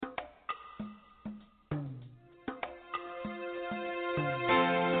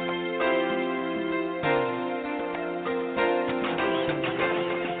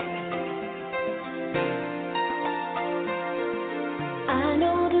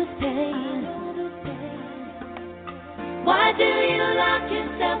Why do you lock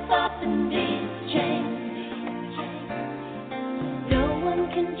yourself up in these chains? No one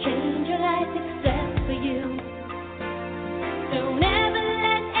can change your life except for you. Don't ever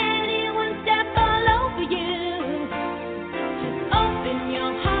let anyone step all over you. Just open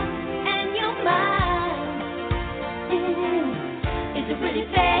your heart and your mind. Is it really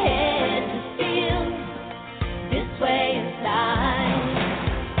fair to feel this way inside?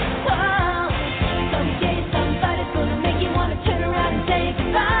 Oh, someday somebody's gonna make you wanna turn around and say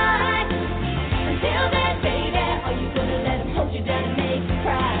goodbye. Until then, baby, are you gonna let them hold you down and make you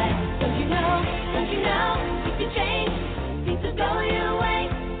cry? Don't you know, if you change, things will go your way.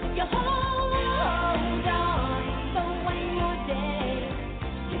 If you hold on for one more day,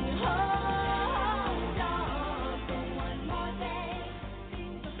 can you hold on for one more day?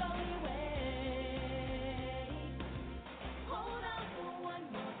 Things will go your way. Hold on for one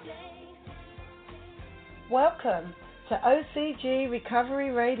more day. Welcome to OCG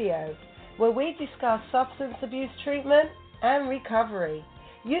Recovery Radio, where we discuss substance abuse treatment and recovery.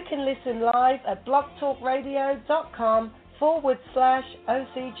 You can listen live at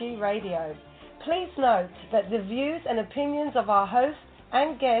blogtalkradio.com/OCG Radio. Please note that the views and opinions of our hosts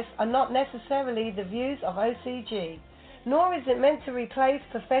and guests are not necessarily the views of OCG, nor is it meant to replace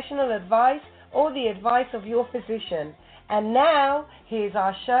professional advice or the advice of your physician. And now, here's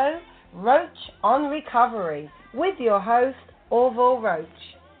our show, Roach on Recovery, with your host, Orville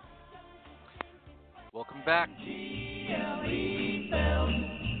Roach. Welcome back.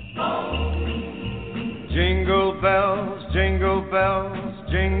 Jingle bells, jingle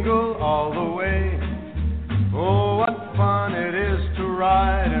all the way. Oh, what fun it is to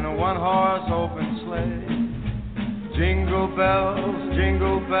ride in a one-horse open sleigh. Jingle bells,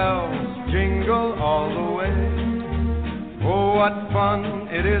 jingle all the way. Oh, what fun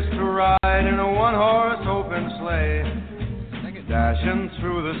it is to ride in a one-horse open sleigh. Dashing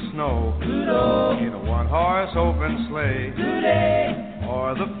through the snow in a one-horse open sleigh.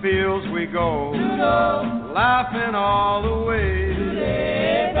 O'er the fields we go, laughing all the way.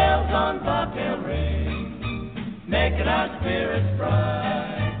 Bells on bobtail ring, making our spirits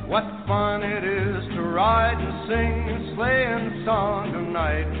bright. What fun it is to ride and sing a sleighing song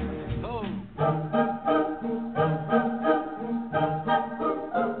tonight.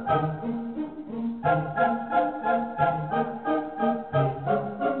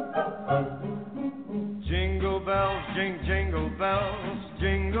 Jingle bells, jingle bells,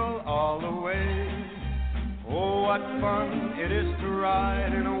 jingle all the way. Oh, what fun it is to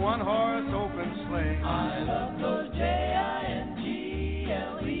ride in a one-horse open sleigh. I love those Jingle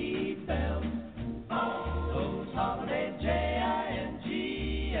bells, those holiday Jingle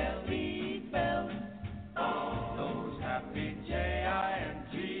bells, Those happy Jingle-bells.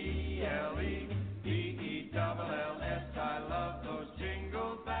 I love those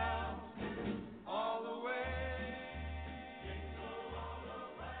jingle bells all the way. Jingle all the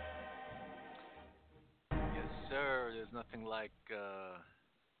way. Yes, sir. There's nothing like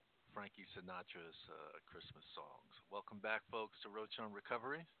Frankie Sinatra's Christmas songs. Welcome back, folks, to Roach on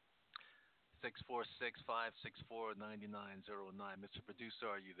Recovery. 646-564-9909. Mr. Producer,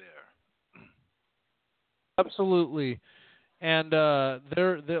 are you there? Absolutely. And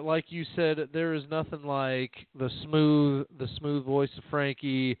there, like you said, there is nothing like the smooth voice of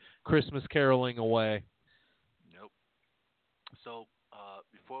Frankie Christmas caroling away. Nope. So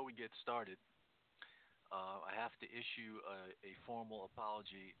before we get started, I have to issue a formal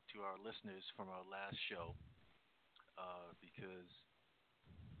apology to our listeners from our last show because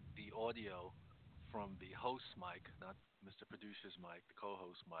the audio from the host's mic, not Mr. Producer's mic, the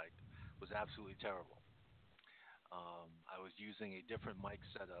co-host mic, was absolutely terrible. I was using a different mic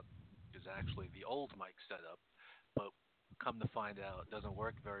setup, which is actually the old mic setup, but come to find out it doesn't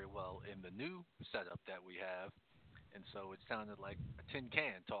work very well in the new setup that we have, and so it sounded like a tin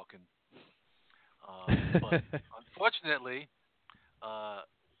can talking. But unfortunately,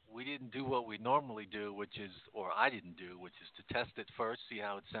 we didn't do what we normally do, or I didn't do, which is to test it first, see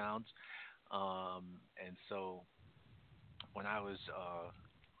how it sounds. And so when I was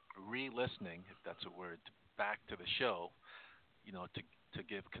re-listening, if that's a word, back to the show, to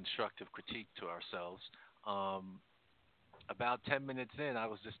give constructive critique to ourselves, about 10 minutes in, I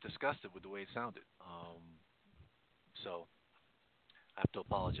was just disgusted with the way it sounded. So I have to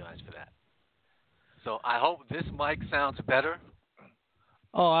apologize for that. So I hope this mic sounds better.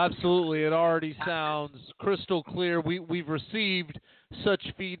 Oh, absolutely. It already sounds crystal clear. We've received such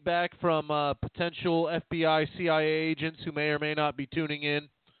feedback from potential FBI, CIA agents who may or may not be tuning in.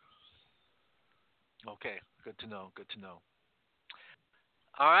 Okay, good to know, good to know.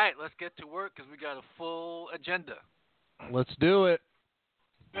 All right, let's get to work because we got a full agenda. Let's do it.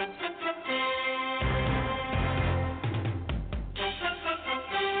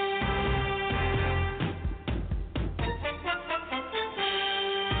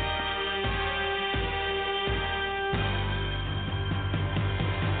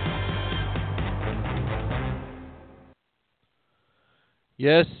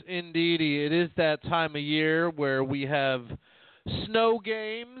 Yes, indeedy. It is that time of year where we have snow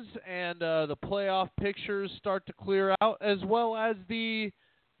games and the playoff pictures start to clear out, as well as the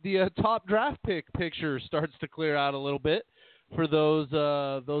top draft pick picture starts to clear out a little bit for those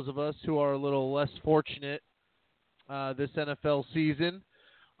of us who are a little less fortunate this NFL season.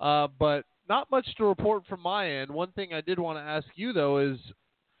 But not much to report from my end. One thing I did want to ask you, though, is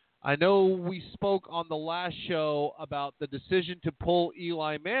I know we spoke on the last show about the decision to pull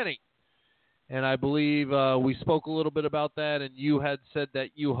Eli Manning. And I believe we spoke a little bit about that, and you had said that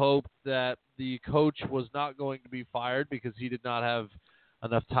you hoped that the coach was not going to be fired because he did not have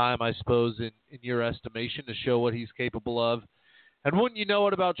enough time, I suppose, in your estimation, to show what he's capable of. And wouldn't you know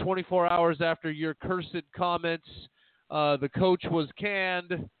it, about 24 hours after your cursed comments, the coach was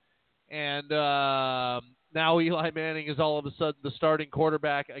canned, and now Eli Manning is all of a sudden the starting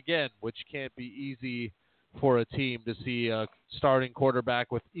quarterback again, which can't be easy for a team to see a starting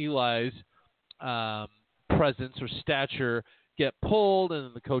quarterback with Eli's presence or stature get pulled, and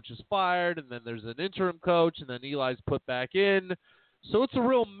then the coach is fired, and then there's an interim coach, and then Eli's put back in. So it's a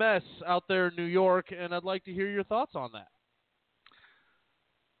real mess out there in New York, and I'd like to hear your thoughts on that.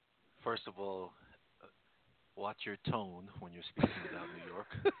 First of all, watch your tone when you're speaking about New York.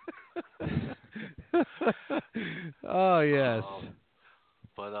 Oh, yes.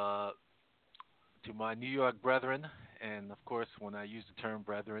 But to my New York brethren, and of course, when I use the term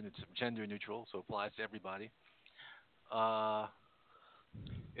brethren, it's gender neutral, so it applies to everybody.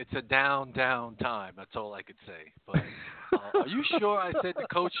 It's a down time. That's all I could say. But are you sure I said the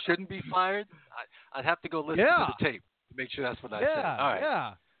coach shouldn't be fired? I'd have to go listen to the tape to make sure that's what I said. All right.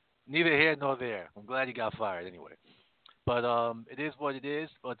 Yeah. Neither here nor there. I'm glad he got fired anyway. But it is what it is.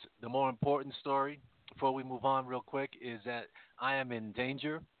 But the more important story, before we move on real quick, is that I am in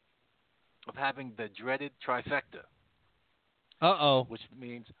danger of having the dreaded trifecta. Uh-oh. Which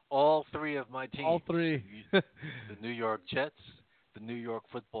means all three of my teams. All three. The New York Jets, the New York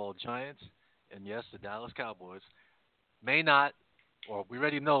Football Giants, and yes, the Dallas Cowboys may not, or we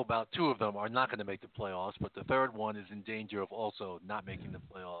already know about two of them are not going to make the playoffs, but the third one is in danger of also not making the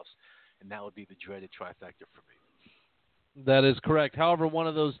playoffs, and that would be the dreaded trifecta for me. That is correct. However, one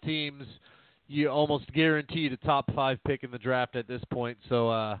of those teams, you almost guaranteed a top 5 pick in the draft at this point,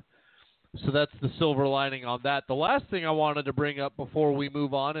 so that's the silver lining on that. The last thing I wanted to bring up before we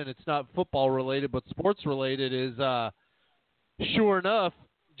move on, and it's not football related but sports related, is sure enough,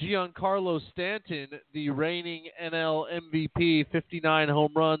 Giancarlo Stanton, the reigning NL MVP, 59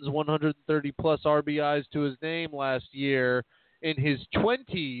 home runs, 130-plus RBIs to his name last year in his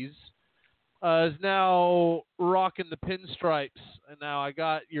 20s, is now rocking the pinstripes. And now I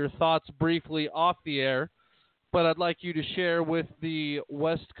got your thoughts briefly off the air, but I'd like you to share with the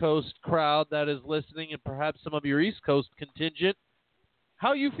West Coast crowd that is listening and perhaps some of your East Coast contingent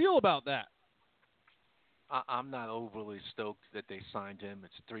how you feel about that. I'm not overly stoked that they signed him.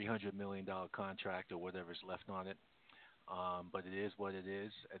 It's a $300 million contract or whatever's left on it. But it is what it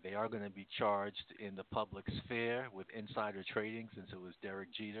is. They are going to be charged in the public sphere with insider trading since it was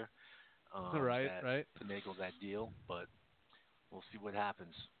Derek Jeter that finagled that deal. But we'll see what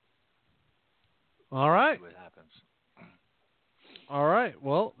happens. All right. We'll see what happens. All right.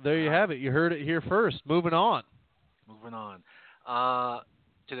 Well, there you have it. You heard it here first. Moving on.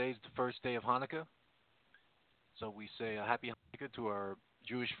 Today's the first day of Hanukkah. So we say a happy Hanukkah to our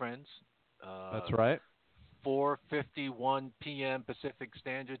Jewish friends. That's right. 4:51 p.m. Pacific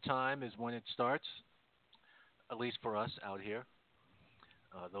Standard Time is when it starts, at least for us out here,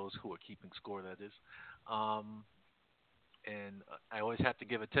 those who are keeping score, that is. And I always have to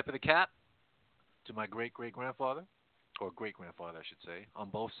give a tip of the cap to my great-great-grandfather, or great-grandfather, I should say, on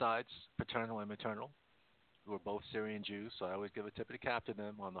both sides, paternal and maternal, who are both Syrian Jews. So I always give a tip of the cap to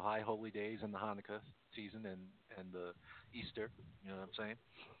them on the high holy days and the Hanukkah season and the Easter. You know what I'm saying?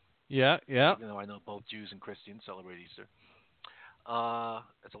 Yeah. Even though I know both Jews and Christians celebrate Easter.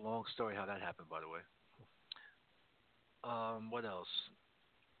 It's a long story how that happened, by the way. What else?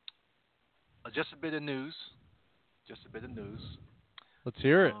 Just a bit of news. Let's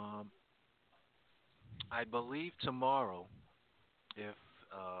hear it. I believe tomorrow, if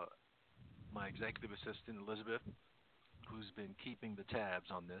my executive assistant, Elizabeth, who's been keeping the tabs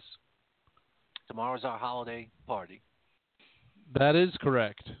on this, tomorrow's our holiday party. That is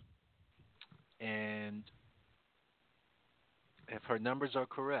correct. And if her numbers are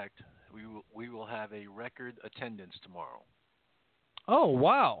correct, we will have a record attendance tomorrow. Oh,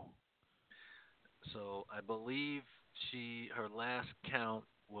 wow. So I believe her last count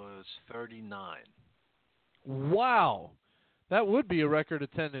was 39. Wow. That would be a record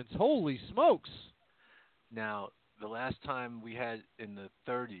attendance. Holy smokes. Now, the last time we had in the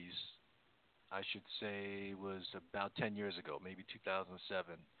 30s, I should say, was about 10 years ago, maybe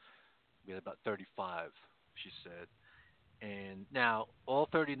 2007. We had about 35, she said. And now, all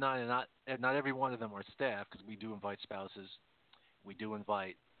 39, and not every one of them are staff, because we do invite spouses. We do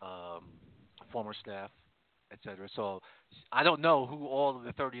invite former staff, etc. So I don't know who all of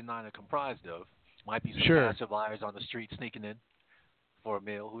the 39 are comprised of. Might be some Sure. passerbyers on the street sneaking in for a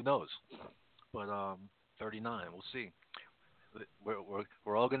meal. Who knows? But 39, we'll see.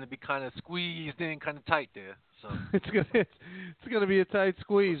 We're all going to be kind of squeezed in, kind of tight there. So it's gonna be a tight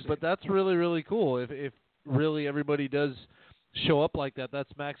squeeze, We'll see. but that's really really cool. If really everybody does show up like that, that's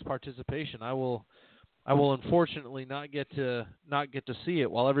max participation. I will unfortunately not get to see it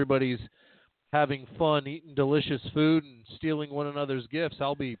while everybody's having fun, eating delicious food, and stealing one another's gifts.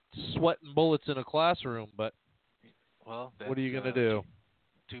 I'll be sweating bullets in a classroom, but Well, what are you that's gonna do?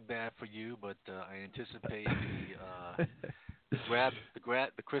 too bad for you, but I anticipate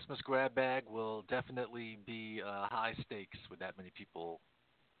the Christmas grab bag will definitely be high stakes with that many people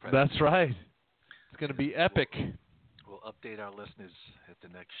present. That's right. It's gonna And be epic. We'll update our listeners at the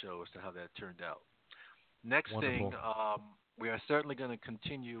next show as to how that turned out. Next Wonderful. thing, we are certainly going to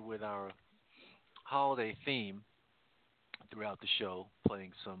continue with our holiday theme throughout the show,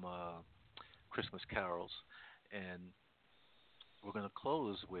 playing some Christmas carols, and we're going to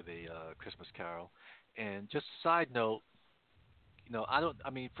close with a Christmas carol. And just a side note, I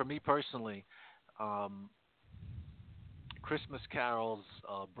mean, for me personally, um, Christmas carols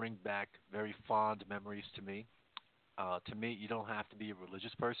bring back very fond memories to me. To me, you don't have to be a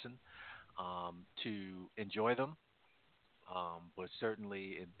religious person to enjoy them. But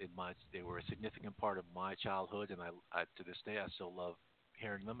certainly, they were a significant part of my childhood, and I to this day I still love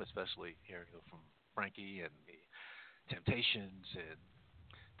hearing them, especially hearing them from Frankie and the Temptations and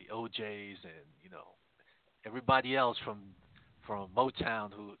the OJ's and everybody else from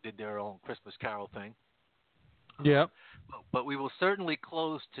Motown who did their own Christmas Carol thing. Yeah. But we will certainly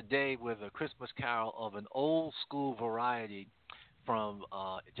close today with a Christmas Carol of an old school variety from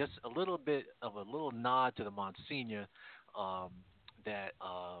just a little bit of a little nod to the Monsignor um, that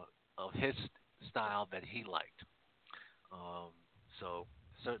of his style that he liked. Um, so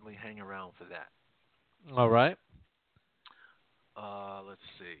certainly hang around for that. All right. Let's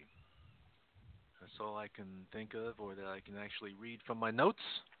see. That's all I can think of, or that I can actually read from my notes.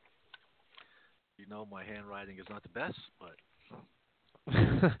 My handwriting is not the best, but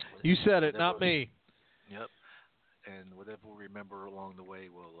You said it, whatever. not me. Yep. And whatever we remember along the way,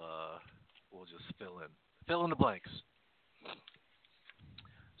 we'll just fill in the blanks.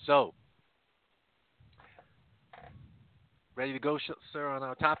 So, ready to go, sir, on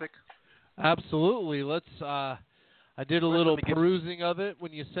our topic? Absolutely. Let's. I did a First, little let me give perusing of it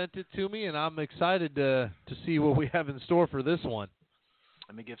when you sent it to me, and I'm excited to see what we have in store for this one.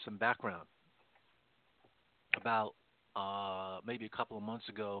 let me give some background. About maybe a couple of months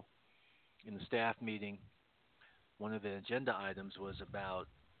ago, in the staff meeting, one of the agenda items was about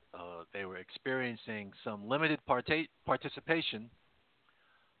they were experiencing some limited participation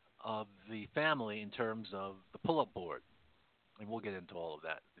of the family in terms of the pull-up board, and we'll get into all of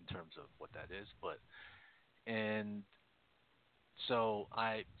that in terms of what that is. And so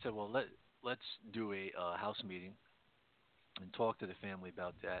I said, well, let's do a house meeting and talk to the family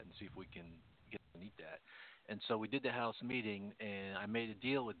about that and see if we can get them to eat that. And so we did the house meeting, and I made a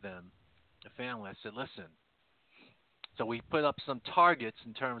deal with them, the family. I said, listen. So we put up some targets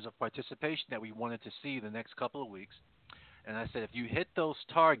in terms of participation that we wanted to see the next couple of weeks. And I said, if you hit those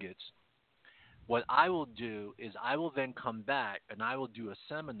targets, what I will do is I will then come back and I will do a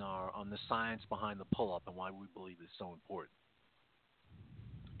seminar on the science behind the pull-up and why we believe it's so important.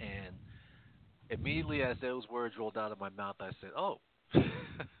 And immediately as those words rolled out of my mouth, I said, oh,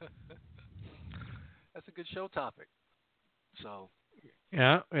 that's a good show topic. So,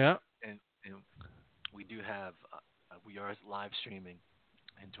 Yeah. and we do have, we are live streaming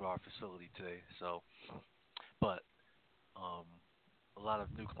into our facility today. So, but a lot of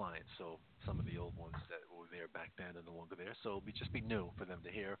new clients. So some of the old ones that were there back then are no longer there. So it'll just be new for them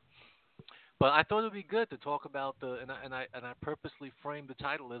to hear. But I thought it would be good to talk about and I purposely framed the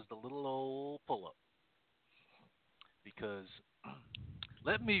title as the little old pull-up because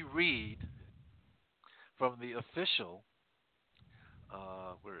let me read from the official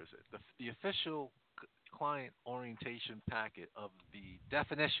where is it? The official client orientation packet of the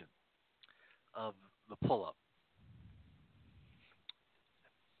definition of the pull-up.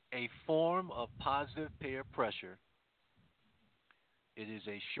 A form of positive peer pressure. It is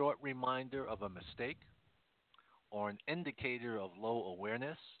a short reminder of a mistake or an indicator of low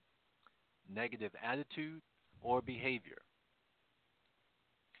awareness, negative attitude, or behavior.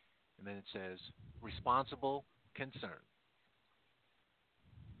 And then it says responsible concern.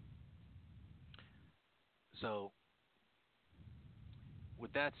 So,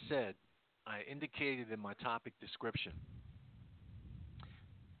 with that said, I indicated in my topic description,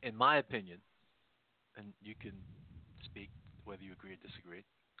 in my opinion, and you can speak whether you agree or disagree,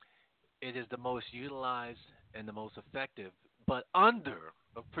 it is the most utilized and the most effective, but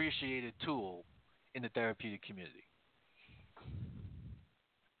underappreciated tool in the therapeutic community.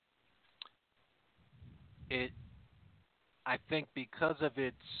 It, I think, because of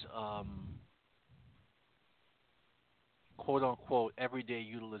its quote unquote everyday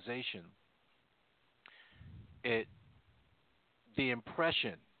utilization, it the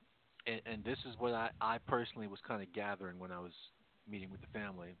impression, and this is what I personally was kind of gathering when I was meeting with the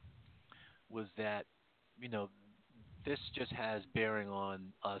family, was that, you know, this just has bearing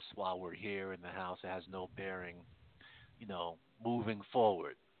on us while we're here in the house. It has no bearing, you know, moving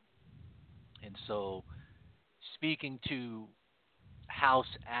forward. And so, speaking to house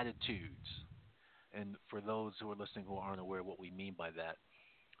attitudes, and for those who are listening who aren't aware of what we mean by that,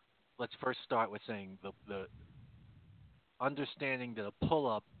 let's first start with saying the understanding that a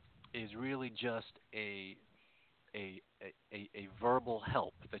pull-up is really just a verbal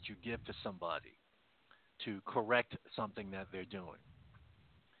help that you give to somebody to correct something that they're doing.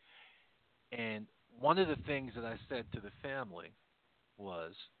 And one of the things that I said to the family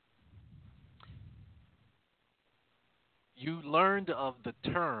was, you learned of the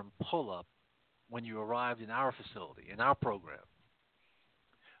term pull-up when you arrived in our facility, in our program.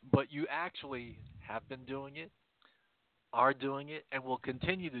 But you actually have been doing it, are doing it, and will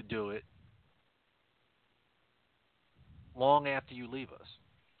continue to do it long after you leave us.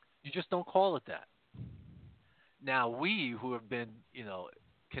 You just don't call it that. Now, we who have been, you know,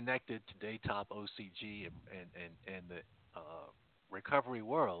 connected to Daytop OCG and the recovery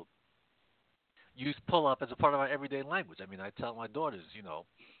world use pull-up as a part of our everyday language. I mean, I tell my daughters, you know,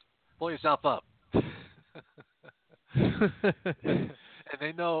 pull yourself up. And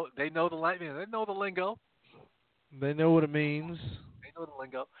they know the lightning. They know the lingo. They know what it means. They know the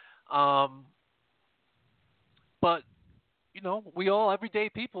lingo. But you know, we all everyday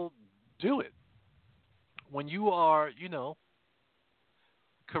people do it. When you are, you know,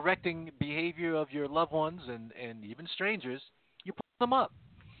 correcting behavior of your loved ones and even strangers, you pull them up.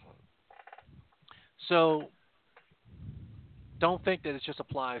 So don't think that it just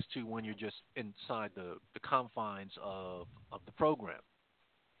applies to when you're just inside the confines of the program.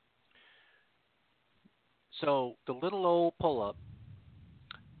 So the little old pull-up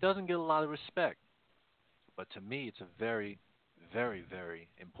doesn't get a lot of respect, but to me it's a very, very, very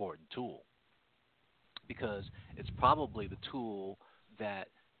important tool, because it's probably the tool that,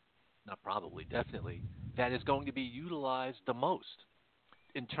 not probably, definitely, that is going to be utilized the most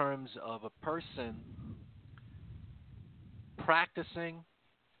in terms of a person practicing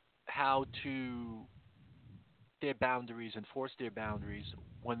how to their boundaries, enforce their boundaries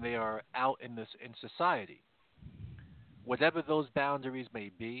when they are out in society. Whatever those boundaries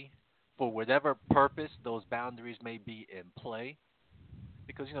may be, for whatever purpose those boundaries may be in play,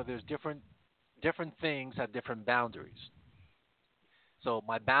 because you know there's different things have different boundaries. So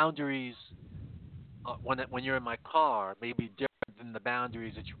my boundaries when you're in my car may be different than the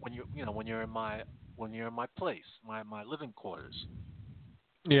boundaries that when you're in my place, my living quarters.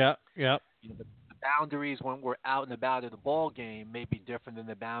 Yeah, yeah. You know, the boundaries when we're out and about at a ball game may be different than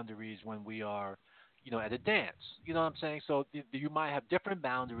the boundaries when we are, you know, at a dance. You know what I'm saying? So you might have different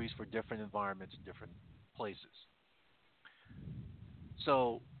boundaries for different environments, different places.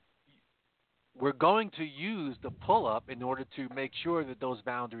 So we're going to use the pull-up in order to make sure that those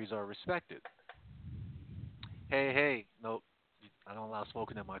boundaries are respected. Hey, no, I don't allow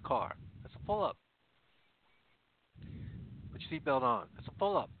smoking in my car. That's a pull-up. Put your seatbelt on. That's a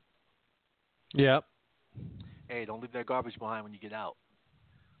pull-up. Yep. Hey, don't leave that garbage behind when you get out.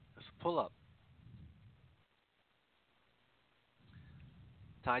 That's a pull-up.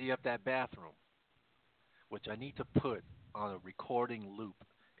 Tidy up that bathroom, which I need to put on a recording loop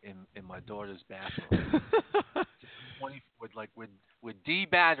in my daughter's bathroom. 20 with D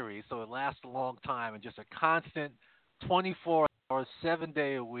batteries, so it lasts a long time, and just a constant 24 hours, 7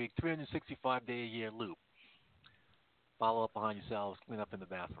 day a week, 365 day a year loop. Follow up behind yourselves, clean up in the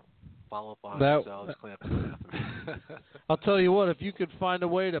bathroom. Follow up behind That yourselves, clean up in the bathroom. I'll tell you what, if you could find a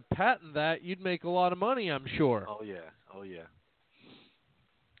way to patent that, you'd make a lot of money, I'm sure. Oh yeah, oh yeah.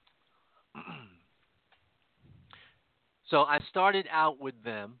 So I started out with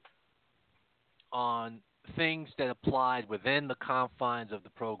them on things that applied within the confines of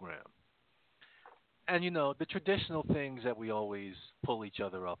the program. And, the traditional things that we always pull each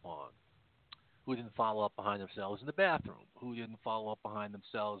other up on. Who didn't follow up behind themselves in the bathroom? Who didn't follow up behind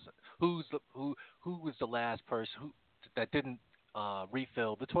themselves? Who was the last person that didn't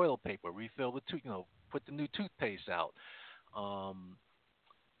refill the toilet paper, refill the put the new toothpaste out?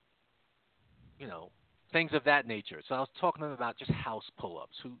 You know, things of that nature. So I was talking to them about just house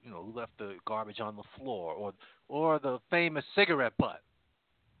pull-ups. Who left the garbage on the floor, or the famous cigarette butt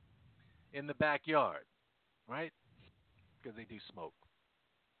in the backyard, right? Because they do smoke.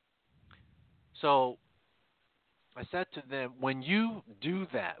 So I said to them, when you do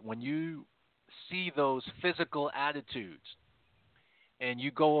that, when you see those physical attitudes, and you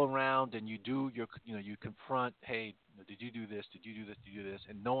go around and you do you confront, hey, did you do this? Did you do this? Did you do this?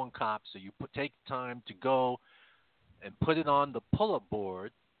 And no one cops, so you take time to go and put it on the pull-up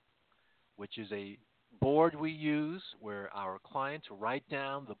board, which is a board we use where our clients write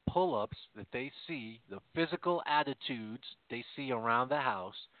down the pull-ups that they see, the physical attitudes they see around the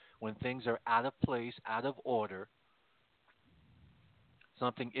house when things are out of place, out of order,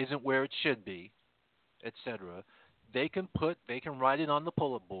 something isn't where it should be, etc. They can write it on the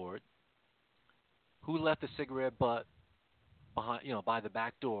pull-up board. Who left the cigarette butt behind, by the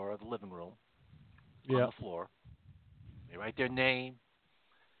back door of the living room on the floor? They write their name,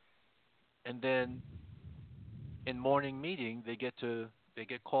 and then in morning meeting they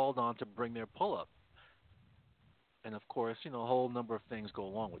get called on to bring their pull-up, and of course, a whole number of things go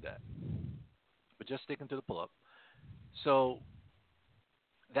along with that. But just sticking to the pull-up. So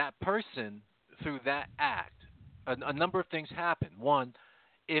that person, through that act, a number of things happen. One,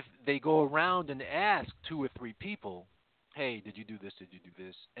 if they go around and ask 2 or 3 people, hey, did you do this? Did you do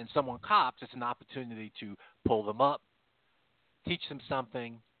this? And someone cops, it's an opportunity to pull them up, teach them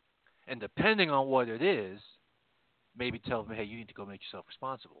something, and depending on what it is, maybe tell them, hey, you need to go make yourself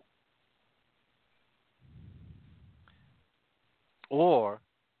responsible. Or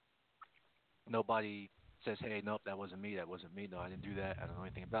nobody says, hey, nope, that wasn't me, no, I didn't do that, I don't know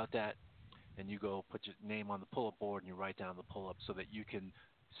anything about that. And you go put your name on the pull-up board and you write down the pull-up so that you can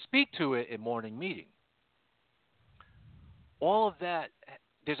speak to it in morning meeting. All of that,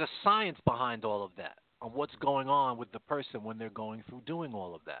 there's a science behind all of that, on what's going on with the person when they're going through doing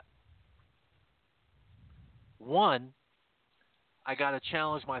all of that. One, I got to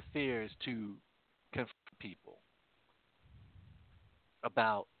challenge my fears to confront people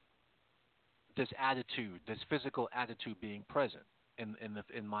about this attitude, this physical attitude being present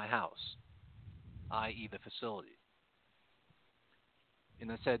in my house, i.e. the facility.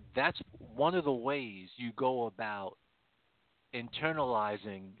 And I said, that's one of the ways you go about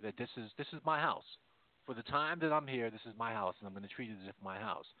internalizing that this is my house. For the time that I'm here, this is my house, and I'm going to treat it as if my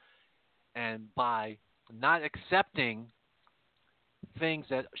house. And by not accepting things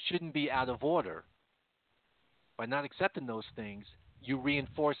that shouldn't be out of order, by not accepting those things, you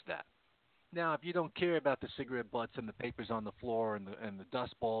reinforce that. Now, if you don't care about the cigarette butts and the papers on the floor and the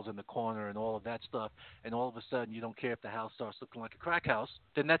dust balls in the corner and all of that stuff, and all of a sudden you don't care if the house starts looking like a crack house,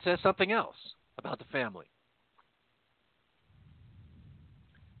 then that says something else about the family.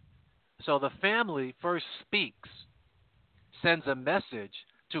 So the family first speaks, sends a message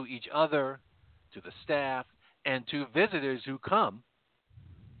to each other, to the staff, and to visitors who come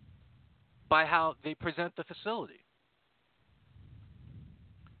by how they present the facility.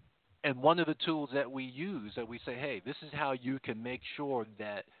 And one of the tools that we use, that we say, hey, this is how you can make sure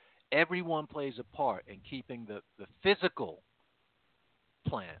that everyone plays a part in keeping the physical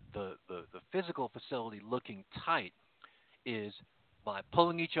plant, the physical facility looking tight, is by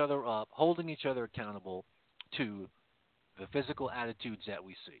pulling each other up, holding each other accountable to the physical attitudes that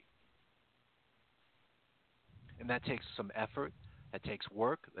we see. And that takes some effort, that takes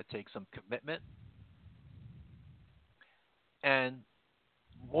work, that takes some commitment. And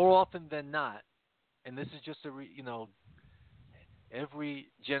more often than not, and this is just every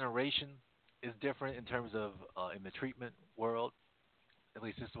generation is different in terms of in the treatment world. At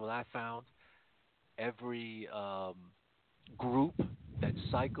least this is what I found. Every group that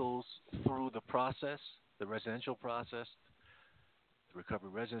cycles through the process, the residential process, the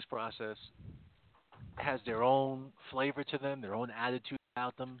recovery residence process, has their own flavor to them, their own attitude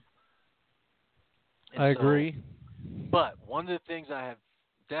about them. And I agree. But one of the things I have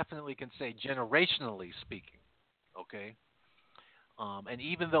definitely can say, generationally speaking, Okay, and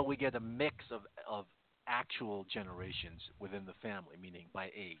even though we get a mix of actual generations within the family, meaning by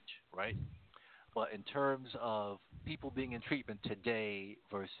age, right? But in terms of people being in treatment today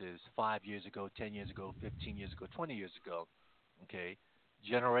versus 5 years ago, 10 years ago, 15 years ago, 20 years ago, okay,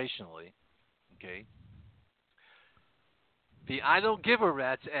 generationally, okay, the I don't give a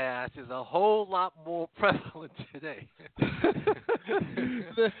rat's ass is a whole lot more prevalent today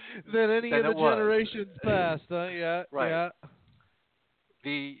than, than any than of the it was. generations past. Yeah, Right. yeah.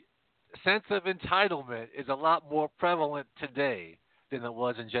 The sense of entitlement is a lot more prevalent today than it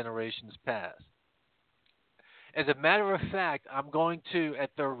was in generations past. As a matter of fact, I'm going to,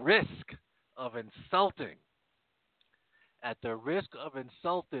 of insulting, at the risk of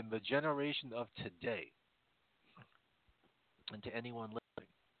insulting the generation of today, and to anyone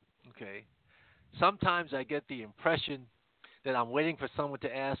listening, okay? Sometimes I get the impression that I'm waiting for someone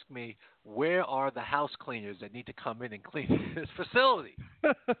to ask me, where are the house cleaners that need to come in and clean this facility?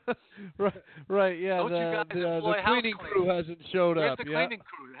 right, right. Yeah, Don't you guys the employ house cleaning crew cleaners? hasn't showed Where's up. the Yeah, cleaning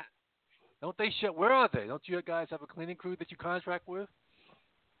crew? Don't they show? Where are they? Don't you guys have a cleaning crew that you contract with?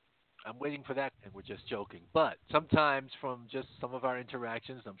 I'm waiting for that, and we're just joking. But sometimes, from just some of our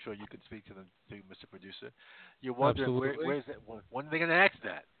interactions, I'm sure you can speak to them too, Mr. Producer. You're wondering absolutely. where's that? When are they going to ask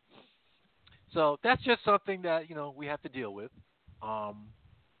that? So that's just something that we have to deal with. Um,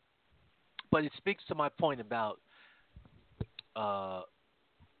 but it speaks to my point about uh,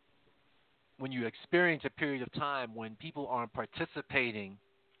 when you experience a period of time when people aren't participating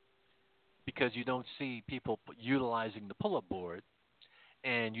because you don't see people utilizing the pull-up board,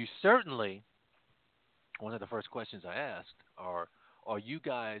 and you certainly one of the first questions I asked are you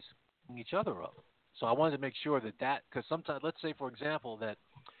guys pulling each other up? So I wanted to make sure that because sometimes, let's say for example that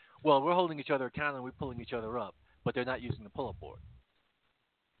well we're holding each other accountable, we're pulling each other up, but they're not using the pull-up board.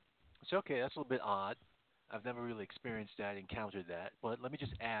 It's okay. That's a little bit odd. I've never really experienced that, encountered that, but let me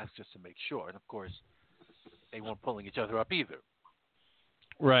just ask just to make sure. And of course, they weren't pulling each other up either.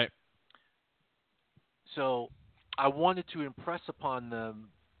 Right. So I wanted to impress upon them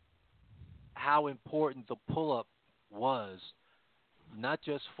how important the pull-up was, not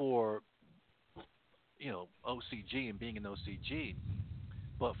just for OCG and being an OCG,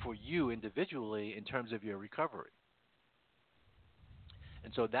 but for you individually in terms of your recovery.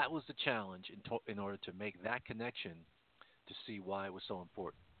 And so that was the challenge in order to make that connection to see why it was so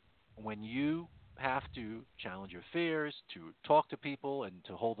important. When you have to challenge your fears, to talk to people and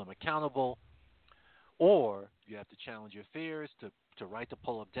to hold them accountable, or you have to challenge your fears to write the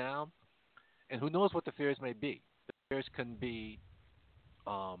pull up down, and who knows what the fears may be. The fears can be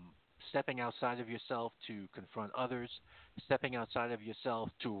stepping outside of yourself to confront others, stepping outside of yourself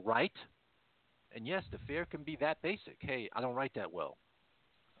to write. And yes, the fear can be that basic. Hey, I don't write that well.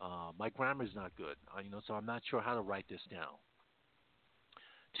 My grammar's not good, so I'm not sure how to write this down.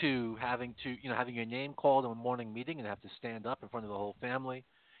 Having your name called in a morning meeting and have to stand up in front of the whole family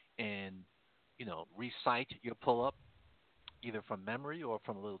and, recite your pull-up either from memory or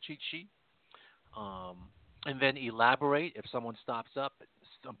from a little cheat sheet. Um, and then elaborate if someone stands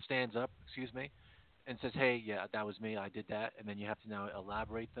up, excuse me, and says, "Hey, yeah, that was me. I did that." And then you have to now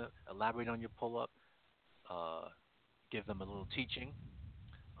elaborate on your pull-up, uh, give them a little teaching,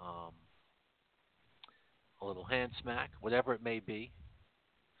 um, a little hand smack, whatever it may be.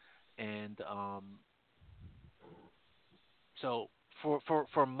 And so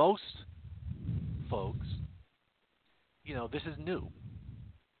for most folks, this is new.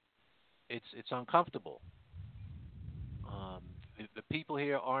 It's uncomfortable. Um, the people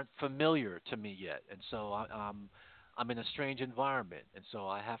here aren't familiar to me yet, and so I'm in a strange environment, and so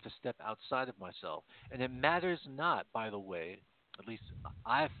I have to step outside of myself. And it matters not, by the way, at least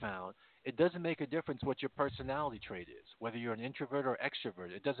I've found, it doesn't make a difference what your personality trait is, whether you're an introvert or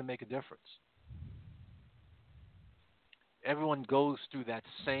extrovert. It doesn't make a difference. Everyone goes through that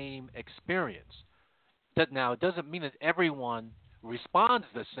same experience. Now, it doesn't mean that everyone responds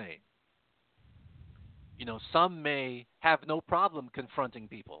the same. Some may have no problem confronting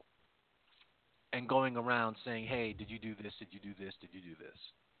people and going around saying, "Hey, did you do this? Did you do this? Did you do this?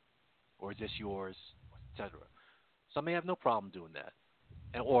 Or is this yours?" etc. Some may have no problem doing that,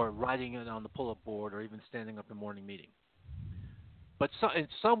 or writing it on the pull-up board, or even standing up in morning meeting. But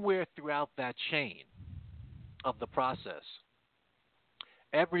somewhere throughout that chain of the process,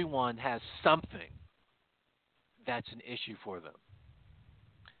 everyone has something that's an issue for them.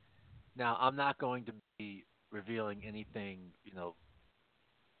 Now, I'm not going to be revealing anything,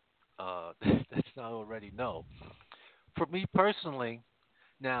 that's not already know. For me personally,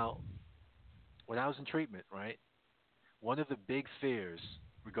 now, when I was in treatment, right, one of the big fears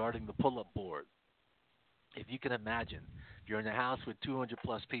regarding the pull-up board if you can imagine, if you're in a house with 200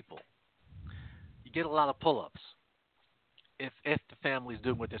 plus people, you get a lot of pull-ups. If the family's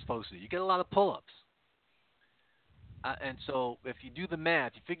doing what they're supposed to, you get a lot of pull-ups. And so if you do the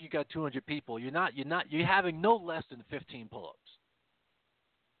math, you figure you got 200 people. You're having no less than 15 pull-ups.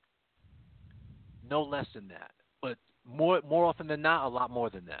 No less than that. But more often than not, a lot more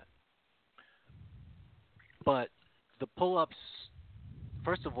than that. But the pull-ups,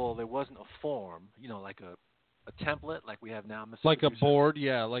 first of all, there wasn't a form, like a template like we have now, Mr. Like a Producer. board,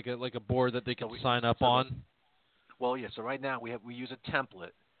 yeah, like a board that they can sign up on. Well, yeah. So right now we use a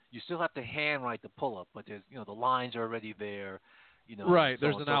template. You still have to handwrite the pull-up, but there's the lines are already there. Right. So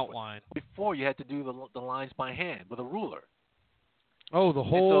There's on an and so forth. outline. Before you had to do the lines by hand with a ruler. Oh,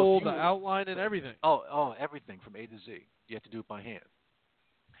 the outline and everything. Oh, everything from A to Z. You have to do it by hand.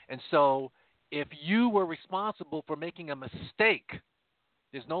 And so if you were responsible for making a mistake,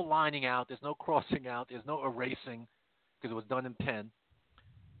 there's no lining out, there's no crossing out, there's no erasing because it was done in pen.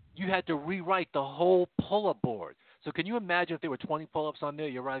 You had to rewrite the whole pull-up board. So can you imagine if there were 20 pull-ups on there,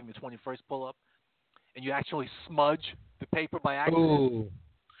 you're writing the 21st pull-up, and you actually smudge the paper by accident? Ooh.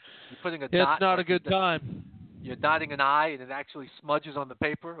 You're putting a dot. Yeah, it's not a good time. You're dotting an I, and it actually smudges on the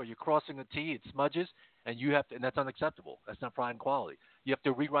paper, or you're crossing a T, it smudges, and and that's unacceptable. That's not prime quality. You have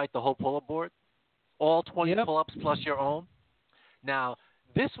to rewrite the whole pull-up board, all 20 pull-ups plus your own. Now,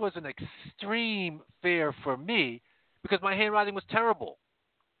 this was an extreme fear for me because my handwriting was terrible.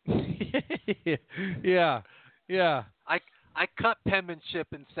 Yeah. I cut penmanship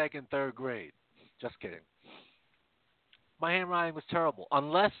in second, third grade. Just kidding. My handwriting was terrible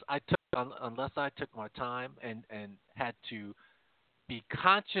unless I took my time and had to be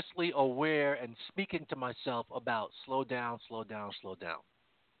consciously aware and speaking to myself about slow down, slow down, slow down.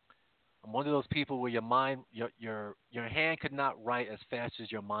 I'm one of those people where your mind, your hand could not write as fast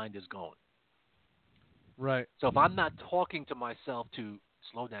as your mind is going. Right. So if I'm not talking to myself to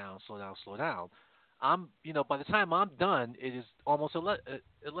slow down, slow down, slow down, by the time I'm done, it is almost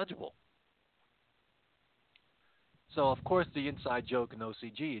illegible. So of course the inside joke in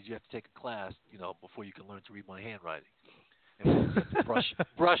OCG is you have to take a class, before you can learn to read my handwriting. And you have to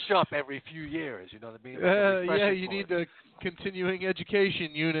brush up every few years. You know what I mean? Yeah, you need the continuing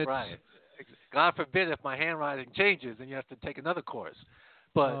education units. Right. God forbid if my handwriting changes, then you have to take another course.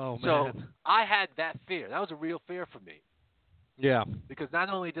 But so I had that fear. That was a real fear for me. Yeah. Because not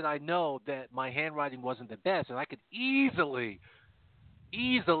only did I know that my handwriting wasn't the best, and I could easily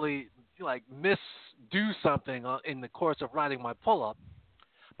like misdo something in the course of writing my pull-up,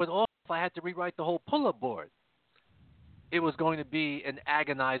 but also if I had to rewrite the whole pull-up board, it was going to be an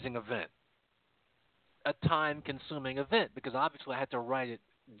agonizing event, a time-consuming event, because obviously I had to write it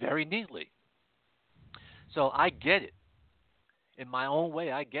very neatly. So I get it. In my own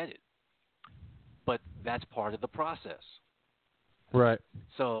way, I get it. But that's part of the process. Right.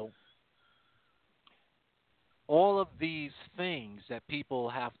 So all of these things that people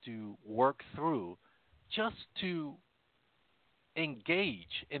have to work through just to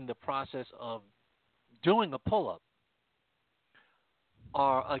engage in the process of doing a pull-up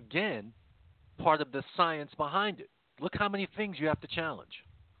are, again, part of the science behind it. Look how many things you have to challenge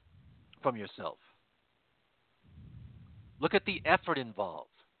from yourself. Look at the effort involved.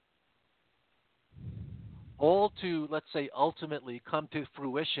 All to, let's say, ultimately come to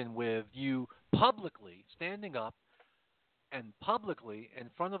fruition with you publicly standing up and publicly in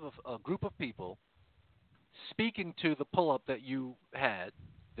front of a group of people speaking to the pull-up that you had,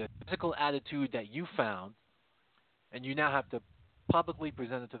 the physical attitude that you found, and you now have to publicly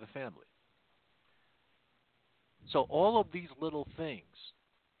present it to the family. So all of these little things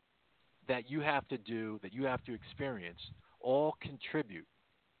that you have to do, that you have to experience, all contribute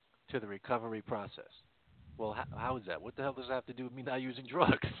to the recovery process. Well, how is that? What the hell does that have to do with me not using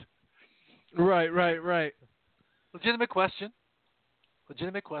drugs? Right. Legitimate question.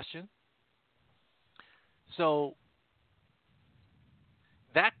 So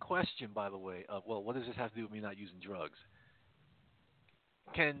that question, by the way, of, well, what does this have to do with me not using drugs,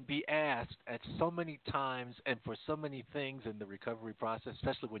 can be asked at so many times and for so many things in the recovery process,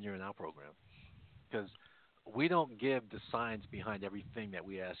 especially when you're in our program, because we don't give the science behind everything that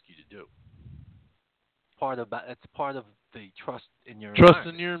we ask you to do. It's part of the trust in your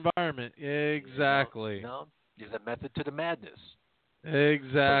environment. Exactly. There's a method to the madness.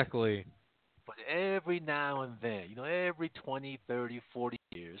 Exactly. But every now and then, every 20, 30, 40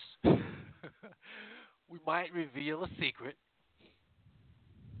 years, we might reveal a secret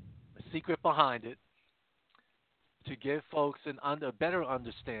behind it, to give folks a better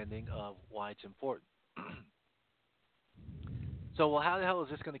understanding of why it's important. So, well, how the hell is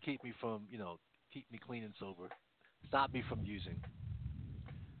this going to keep me from, keep me clean and sober, stop me from using?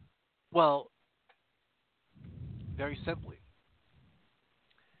 Well, very simply,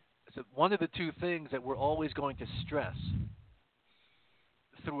 so one of the two things that we're always going to stress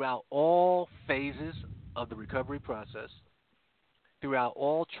throughout all phases of the recovery process, throughout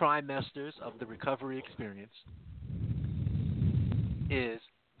all trimesters of the recovery experience, is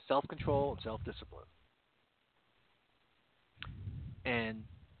self-control and self-discipline. And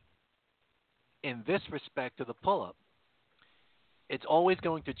in this respect to the pull-up, it's always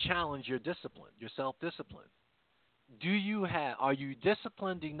going to challenge your discipline, your self-discipline. Are you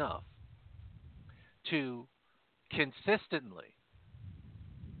disciplined enough to consistently,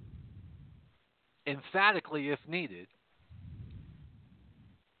 emphatically if needed,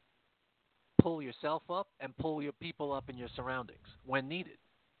 pull yourself up and pull your people up in your surroundings when needed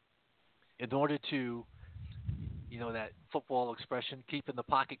in order to, that football expression, keeping the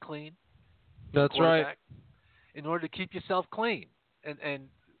pocket clean? That's right. In order to keep yourself clean, and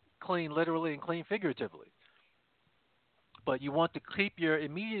clean literally and clean figuratively. But you want to keep your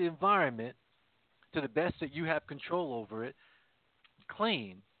immediate environment, to the best that you have control over it,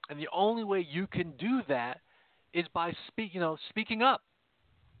 clean. And the only way you can do that is by speaking up.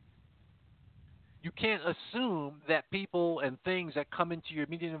 You can't assume that people and things that come into your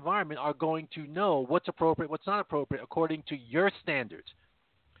immediate environment are going to know what's appropriate, what's not appropriate, according to your standards.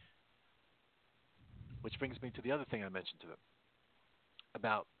 Which brings me to the other thing I mentioned to them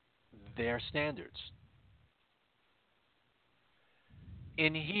about their standards.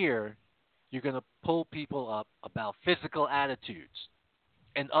 In here, you're going to pull people up about physical attitudes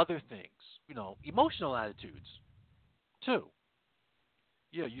and other things, emotional attitudes too.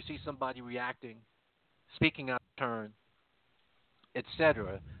 You see somebody reacting, speaking out of turn,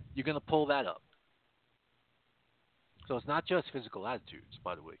 etc. You're going to pull that up. So it's not just physical attitudes,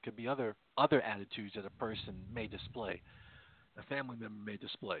 by the way. It could be other attitudes that a person may display, a family member may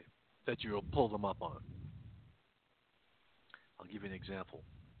display, that you'll pull them up on. I'll give you an example.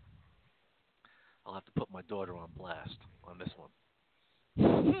 I'll have to put my daughter on blast on this one.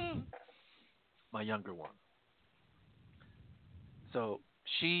 My younger one. So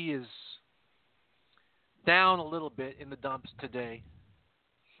she is down a little bit in the dumps today,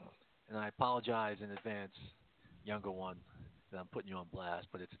 and I apologize in advance, younger one, that I'm putting you on blast,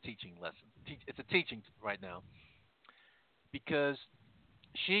 but it's a teaching lesson. It's a teaching right now, because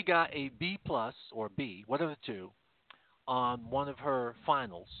she got a B plus or B, whatever the two, on one of her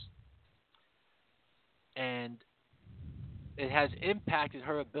finals, and it has impacted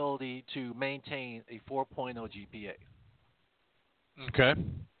her ability to maintain a 4.0 GPA. Okay.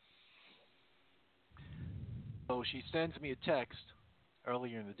 So she sends me a text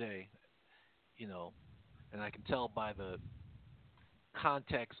earlier in the day, and I can tell by the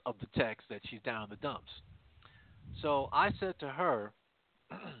context of the text that she's down in the dumps. So I said to her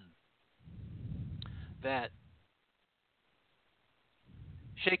that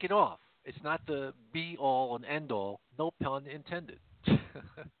shake it off. It's not the be-all and end-all, no pun intended.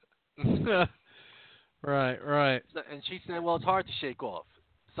 Right. And she said, well, it's hard to shake off.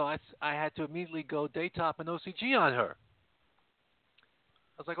 So I had to immediately go daytop and OCG on her.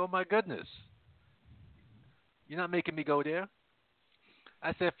 I was like, oh, my goodness. You're not making me go there.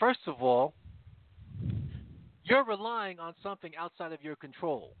 I said, first of all, you're relying on something outside of your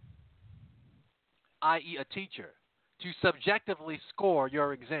control, i.e. a teacher, to subjectively score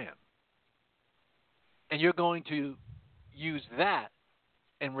your exam. And you're going to use that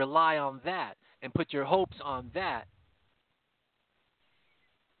and rely on that and put your hopes on that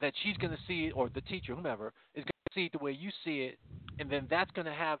she's going to see it, or the teacher, whomever, is going to see it the way you see it, and then that's going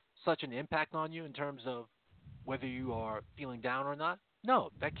to have such an impact on you in terms of whether you are feeling down or not? No,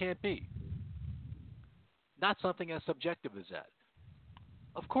 that can't be. Not something as subjective as that.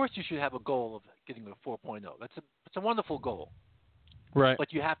 Of course you should have a goal of getting a 4.0. That's a wonderful goal. Right.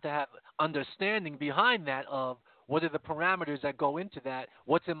 But you have to have understanding behind that of what are the parameters that go into that,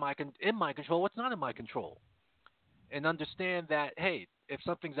 what's in my control, what's not in my control. And understand that, hey, if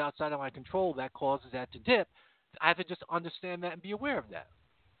something's outside of my control that causes that to dip, I have to just understand that and be aware of that.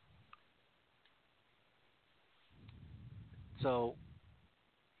 So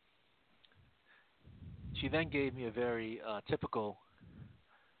she then gave me a very typical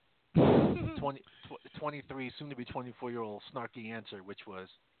 23, soon-to-be 24-year-old snarky answer, which was,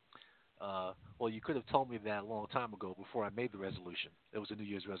 well, you could have told me that a long time ago before I made the resolution. It was a New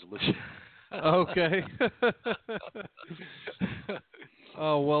Year's resolution. Okay.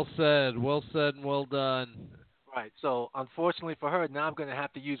 Oh, well said and well done. Right. So, unfortunately for her, now I'm going to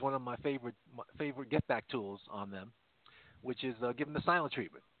have to use one of my favorite get-back tools on them, which is give them the silent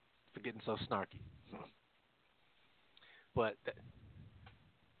treatment. for getting so snarky. But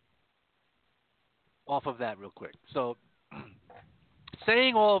off of that real quick. So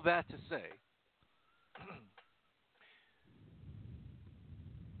saying all that to say,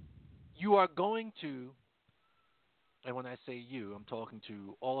 you are going to, and when I say you, I'm talking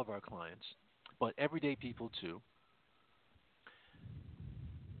to all of our clients, but everyday people too,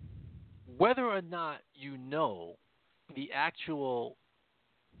 whether or not you know the actual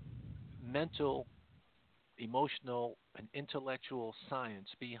mental, emotional, and intellectual science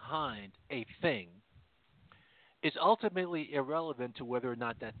behind a thing is ultimately irrelevant to whether or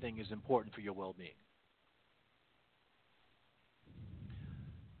not that thing is important for your well-being.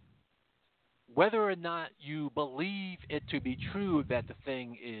 Whether or not you believe it to be true that the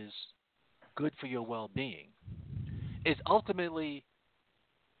thing is good for your well-being is ultimately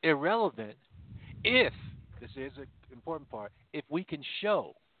irrelevant if, this is an important part, if we can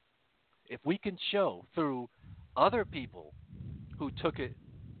show through other people who took it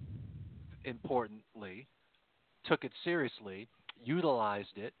importantly, took it seriously,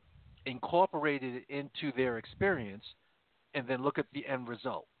 utilized it, incorporated it into their experience, and then look at the end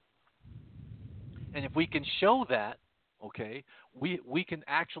result. And if we can show that, okay, we can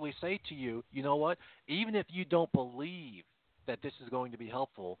actually say to you, you know what, even if you don't believe that this is going to be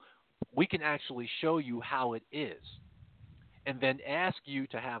helpful, we can actually show you how it is. And then ask you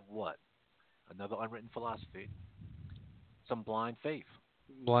to have what? Another unwritten philosophy. Some blind faith.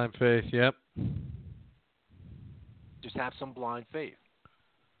 Blind faith, yep. Just have some blind faith.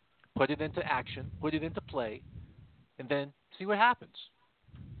 Put it into action, put it into play, and then see what happens.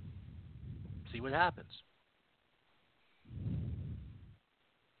 See what happens.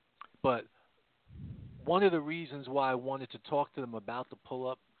 But one of the reasons why I wanted to talk to them about the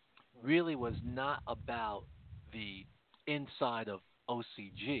pull-up really was not about the inside of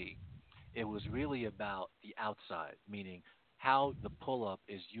OCG. It was really about the outside, meaning how the pull-up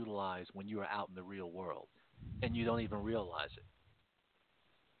is utilized when you are out in the real world and you don't even realize it.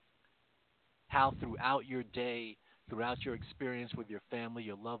 How throughout your day, throughout your experience with your family,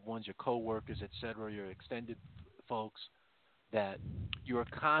 your loved ones, your coworkers, etc., your extended folks, that you are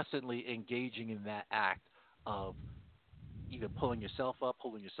constantly engaging in that act of either pulling yourself up,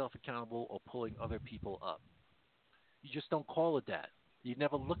 holding yourself accountable, or pulling other people up. You just don't call it that. You've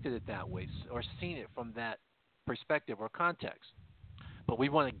never looked at it that way or seen it from that perspective or context. But we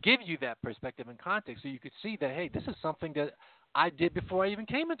want to give you that perspective and context so you could see that, hey, this is something that I did before I even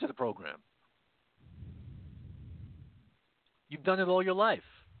came into the program. You've done it all your life.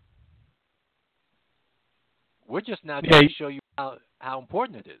 We're just now trying to show you how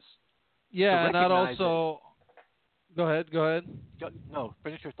important it is. Yeah, and that also... Go ahead. No,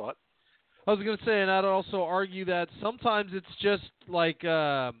 finish your thought. I was going to say, and I'd also argue that sometimes it's just like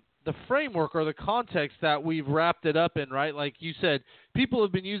the framework or the context that we've wrapped it up in, right? Like you said, people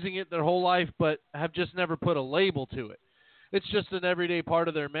have been using it their whole life but have just never put a label to it. It's just an everyday part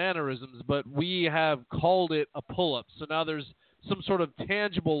of their mannerisms, but we have called it a pull-up. So now there's some sort of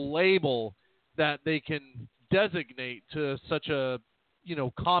tangible label that they can designate to such a,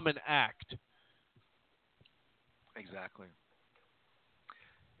 common act. Exactly.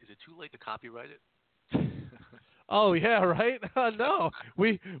 Is it too late to copyright it? Oh, yeah, right? No.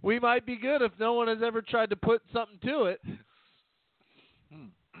 We might be good if no one has ever tried to put something to it.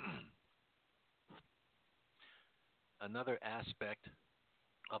 Another aspect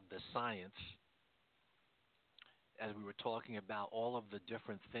of the science, as we were talking about all of the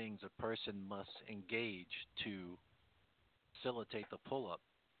different things a person must engage to facilitate the pull-up,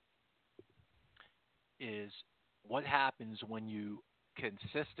 is what happens when you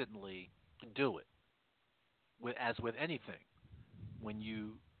consistently do it, as with anything. When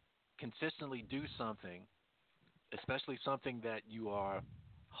you consistently do something, especially something that you are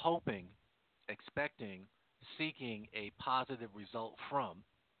hoping, expecting, seeking a positive result from,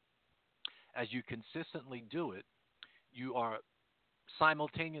 as you consistently do it, you are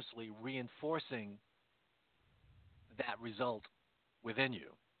simultaneously reinforcing that result within you.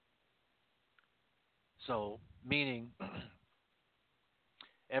 So, meaning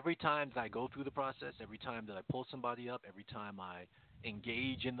every time that I go through the process, every time that I pull somebody up, every time I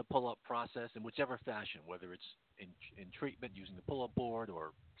engage in the pull-up process in whichever fashion, whether it's in treatment using the pull-up board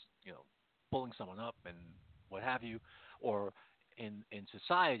or, pulling someone up and what have you, or in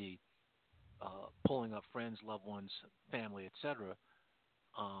society, pulling up friends, loved ones, family, etc.,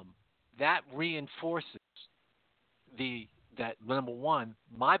 that reinforces that number one,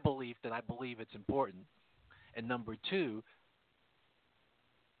 my belief that I believe it's important, and number two,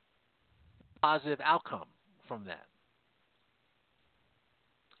 positive outcome from that.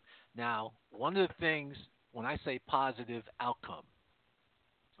 Now, one of the things when I say positive outcome,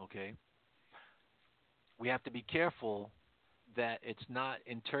 okay, we have to be careful that it's not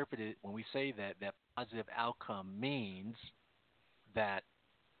interpreted when we say that positive outcome means that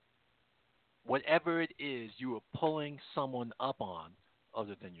whatever it is you are pulling someone up on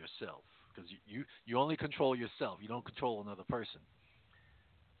other than yourself, because you only control yourself, you don't control another person.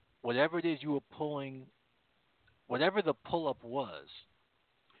 Whatever it is you are pulling, whatever the pull up was,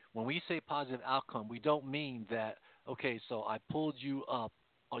 when we say positive outcome, we don't mean that, okay, so I pulled you up,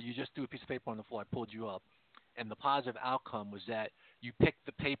 or you just threw a piece of paper on the floor, I pulled you up, and the positive outcome was that you picked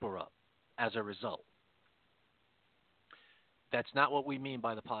the paper up as a result. That's not what we mean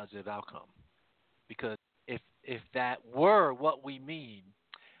by the positive outcome. Because if that were what we mean,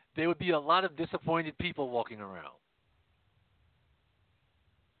 there would be a lot of disappointed people walking around.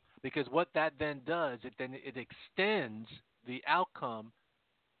 Because what that then does, it extends the outcome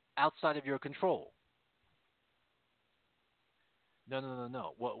outside of your control.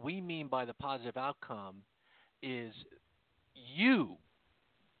 No. What we mean by the positive outcome is you,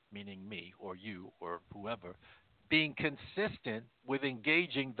 meaning me or you or whoever, being consistent with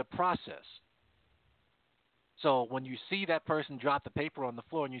engaging the process. So when you see that person drop the paper on the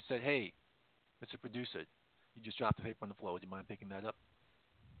floor and you said, hey, Mr. Producer, you just dropped the paper on the floor. Would you mind picking that up?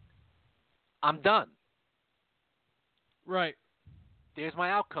 I'm done. Right. There's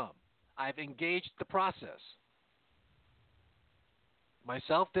my outcome. I've engaged the process. My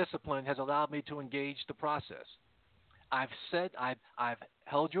self-discipline has allowed me to engage the process. I've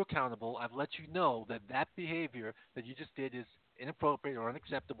held you accountable. I've let you know that behavior that you just did is inappropriate or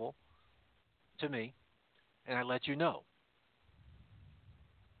unacceptable to me, and I let you know.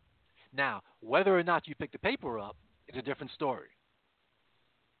 Now, whether or not you pick the paper up is a different story.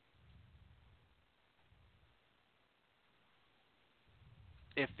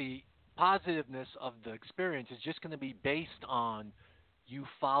 If the positiveness of the experience is just going to be based on you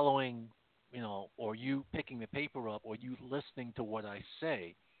following, or you picking the paper up, or you listening to what I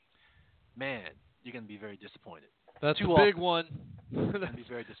say, man, you're going to be very disappointed. That's Too a big often, one. you're going to be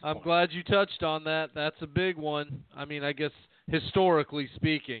very disappointed. I'm glad you touched on that. That's a big one. I mean, I guess historically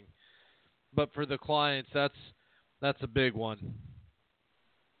speaking, but for the clients, that's a big one.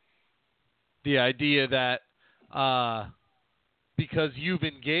 The idea that because you've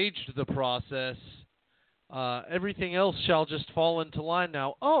engaged the process, everything else shall just fall into line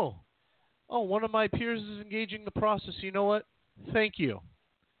now. Oh, one of my peers is engaging the process. You know what? Thank you.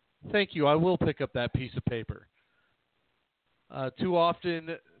 I will pick up that piece of paper. Too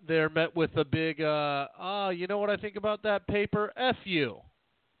often they're met with a big, you know what I think about that paper? F you.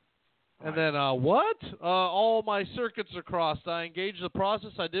 And then, what? All my circuits are crossed. I engaged the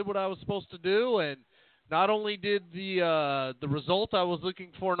process. I did what I was supposed to do, and not only did the result I was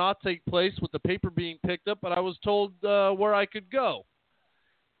looking for not take place with the paper being picked up, but I was told where I could go.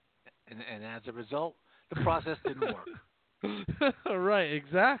 And as a result, the process didn't work. Right,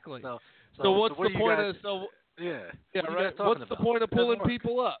 exactly. So what's what the point of right? What's the point of pulling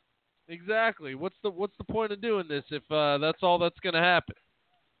people up? Exactly. What's the point of doing this if that's all that's going to happen?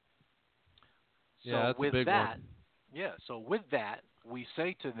 So that's with a big that, one. So with that, we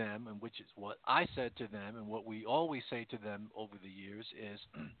say to them, and which is what I said to them, and what we always say to them over the years is,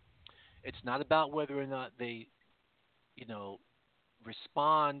 it's not about whether or not they,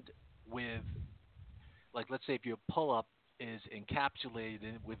 respond with, like, let's say if your pull-up is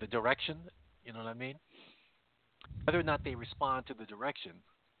encapsulated with the direction, you know what I mean? Whether or not they respond to the direction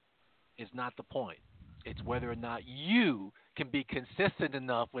is not the point. It's whether or not you can be consistent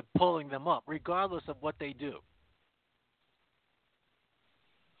enough with pulling them up, regardless of what they do.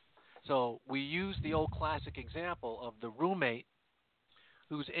 So we use the old classic example of the roommate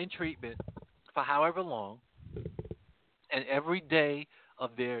who's in treatment for however long, and every day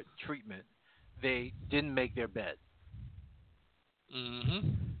of their treatment, they didn't make their bed. Mm-hmm.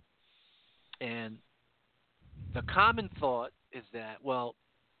 And the common thought is that, well,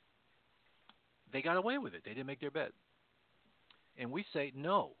 they got away with it. They didn't make their bed. And we say,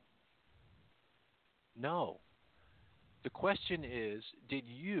 no. The question is, did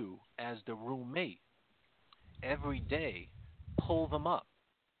you, as the roommate, every day pull them up?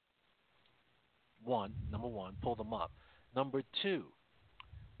 Number one, pull them up. Number two,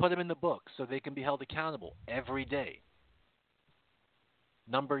 put them in the book so they can be held accountable every day.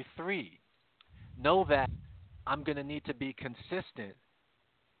 Number three, know that I'm going to need to be consistent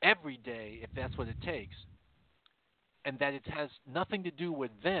every day if that's what it takes, and that it has nothing to do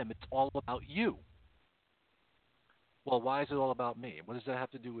with them. It's all about you. Well, why is it all about me? What does that have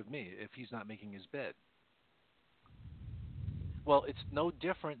to do with me if he's not making his bed? Well, it's no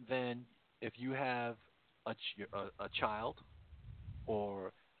different than if you have a child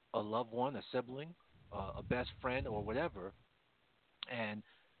or a loved one, a sibling, a best friend, or whatever, and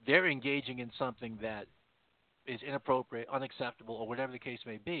they're engaging in something that is inappropriate, unacceptable, or whatever the case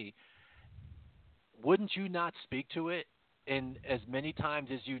may be. Wouldn't you not speak to it in as many times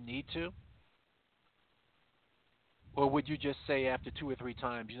as you need to? Or would you just say after two or three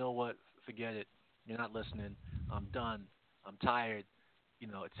times, you know what, forget it, you're not listening, I'm done, I'm tired, et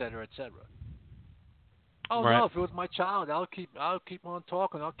cetera, et cetera. Oh Right. no, if it was my child, I'll keep on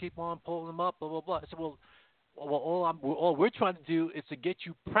talking, I'll keep on pulling them up, blah blah blah. I said, well, all we're trying to do is to get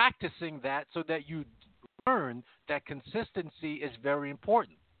you practicing that so that you learn that consistency is very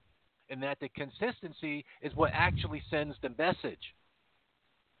important, and that the consistency is what actually sends the message.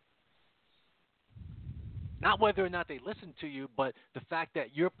 Not whether or not they listen to you, but the fact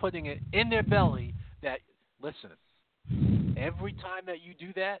that you're putting it in their belly that, listen, every time that you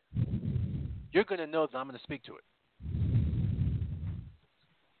do that, you're going to know that I'm going to speak to it.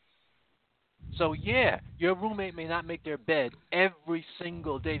 So, yeah, your roommate may not make their bed every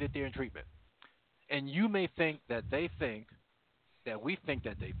single day that they're in treatment. And you may think that they think that we think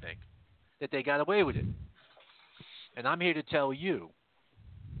that they think that they got away with it. And I'm here to tell you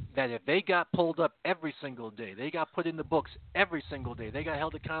that if they got pulled up every single day, they got put in the books every single day, they got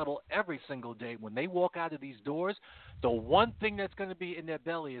held accountable every single day, when they walk out of these doors, the one thing that's going to be in their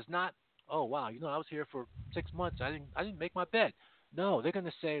belly is not, oh, wow, I was here for 6 months. I didn't make my bed. No, they're going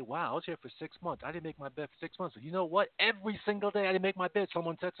to say, wow, I was here for 6 months. I didn't make my bed for 6 months. But you know what? Every single day I didn't make my bed,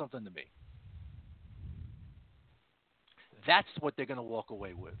 someone said something to me. That's what they're going to walk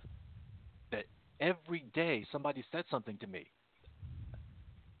away with. That every day somebody said something to me.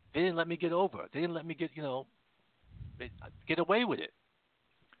 They didn't let me get over it. They didn't let me get away with it.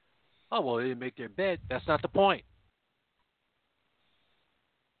 Oh, well, they didn't make their bed. That's not the point.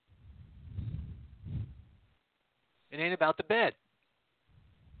 It ain't about the bed.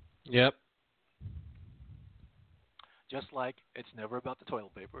 Yep. Just like it's never about the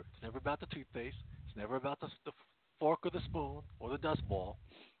toilet paper. It's never about the toothpaste. It's never about the fork or the spoon or the dust ball.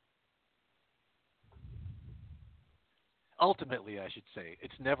 Ultimately, I should say,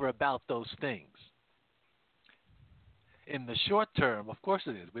 it's never about those things. In the short term, of course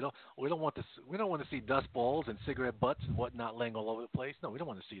it is. We don't want to see dust balls and cigarette butts and whatnot laying all over the place. No, we don't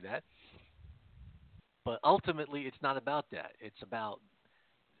want to see that. But ultimately, it's not about that. It's about,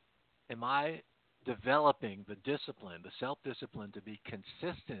 am I developing the discipline, the self-discipline to be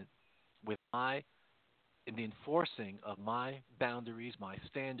consistent with in the enforcing of my boundaries, my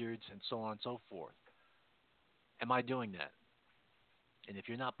standards, and so on and so forth. Am I doing that? And if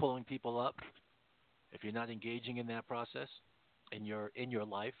you're not pulling people up, if you're not engaging in that process in your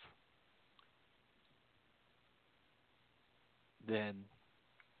life, then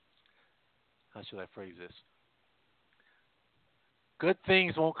how should I phrase this? Good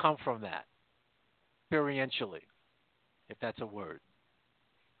things won't come from that, experientially, if that's a word.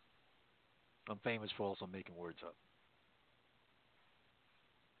 I'm famous for also making words up.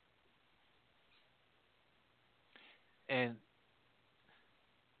 And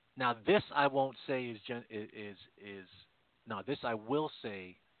now this I won't say is now this I will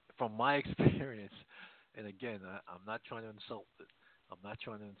say from my experience. And again, I'm not trying to insult it. I'm not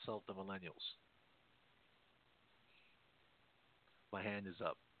trying to insult the millennials. My hand is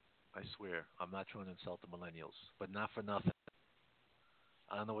up. I swear, I'm not trying to insult the millennials, but not for nothing.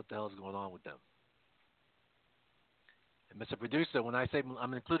 I don't know what the hell is going on with them. And Mr. Producer, when I say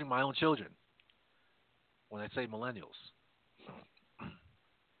I'm including my own children, when I say millennials.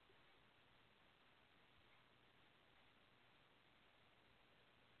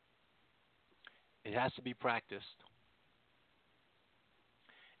 It has to be practiced.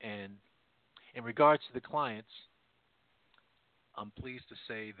 And in regards to the clients, I'm pleased to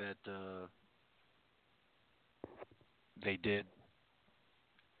say that they did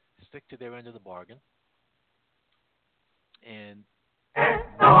stick to their end of the bargain. And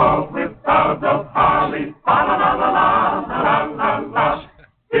all with boughs of holly, la la la la la la la la.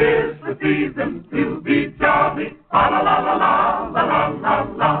 Tis the season to be jolly, la la la la la la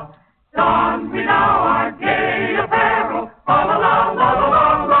la la. Don we now our gay apparel, la la la la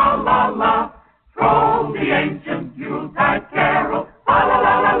la la la la. Troll the ancient Yuletide carol, la la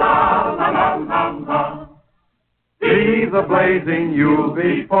la la la la la la. See the blazing Yule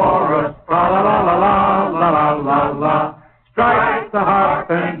before us, la la la la la la la la. Strike the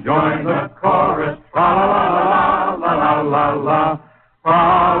harp and join the chorus, la la la la la la la la.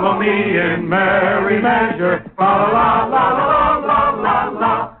 Follow me in merry measure, la la la la la la la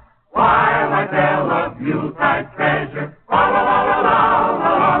la. While I tell of Yuletide treasure, la la la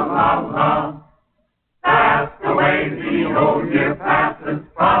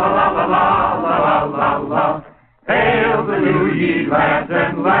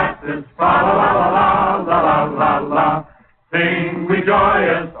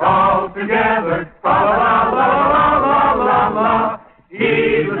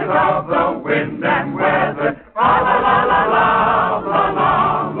of the wind and weather. La la la la la, la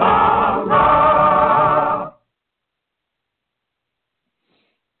la la la.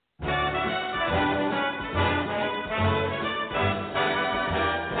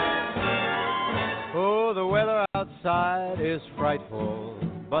 Oh, the weather outside is frightful,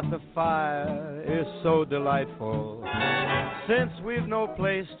 but the fire is so delightful. Since we've no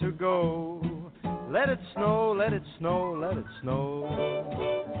place to go, let it snow, let it snow, let it snow.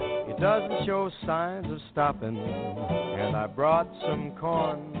 It doesn't show signs of stopping, and I brought some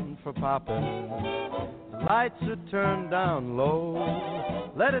corn for popping. The lights are turned down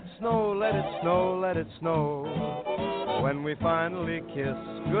low. Let it snow, let it snow, let it snow. When we finally kiss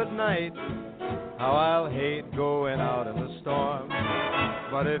goodnight, how I'll hate going out in the storm.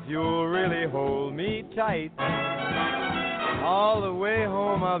 But if you'll really hold me tight, all the way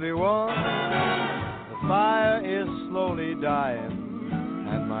home I'll be warm. The fire is slowly dying,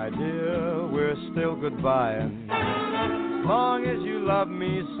 and my dear, we're still goodbying. As long as you love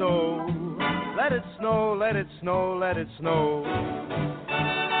me so, let it snow, let it snow, let it snow.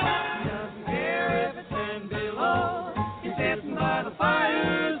 He doesn't care if it's 10 below. He's sitting by the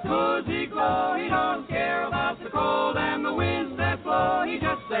fire's cozy glow. He don't care about the cold and the winds that blow. He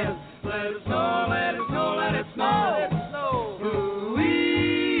just says, let it snow, let it snow, let it snow. Let it snow.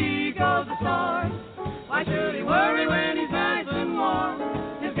 Ooh-wee goes the storm. Why should he worry when he's nice and warm?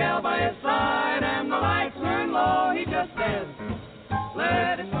 His gal by his side and the lights turn low. He just says,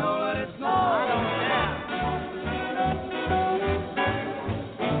 let it snow, let it snow. I don't care.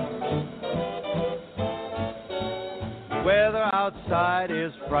 The weather outside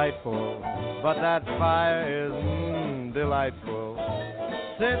is frightful, but that fire is delightful.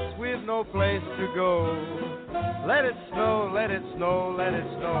 Since we've no place to go, let it snow, let it snow, let it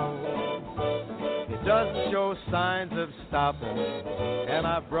snow. It doesn't show signs of stopping, and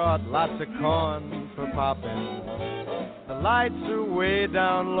I brought lots of corn for popping. The lights are way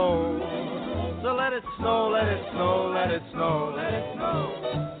down low, so let it snow, let it snow, let it snow, let it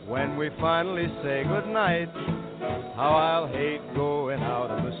snow. When we finally say goodnight, how I'll hate going out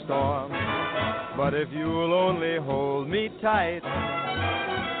in the storm. But if you'll only hold me tight,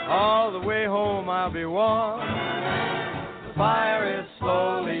 all the way home I'll be warm. The fire is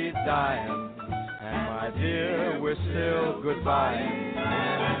slowly dying, and my dear, we're still goodbying.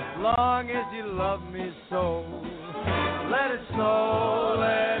 As long as you love me so, let it snow,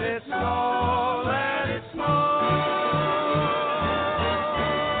 let it snow, let it snow.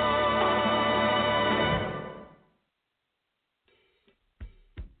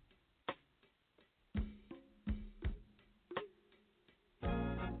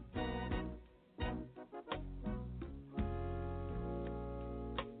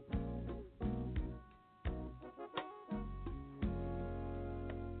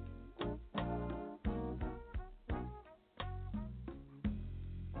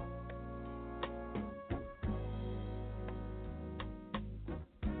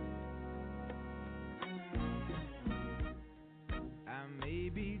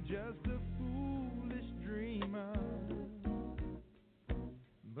 Maybe just a foolish dreamer,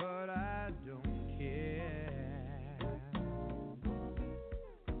 but I don't care,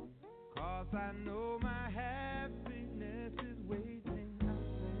 'cause I know my happiness is waiting out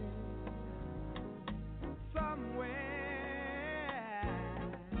there somewhere.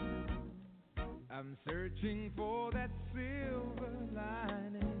 I'm searching for that silver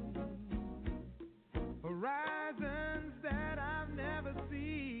lining, horizons that I've never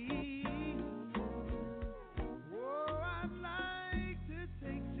seen. Oh, I'd like to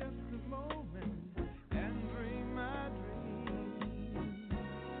take just a moment and dream my dream.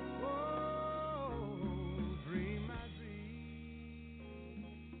 Oh, dream my dream.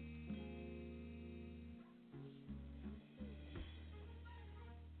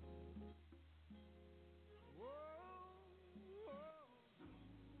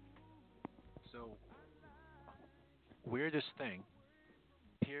 So, weirdest thing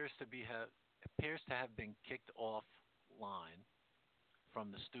appears to have been kicked offline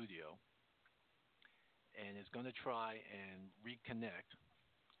from the studio and is going to try and reconnect.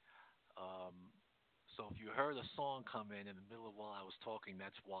 So if you heard a song come in the middle of while I was talking,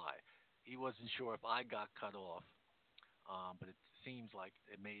 that's why. He wasn't sure if I got cut off, but it seems like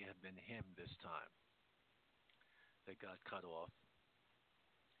it may have been him this time that got cut off.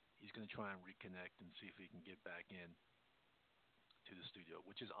 He's going to try and reconnect and see if he can get back in to the studio,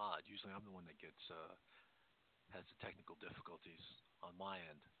 which is odd. Usually I'm the one that has the technical difficulties on my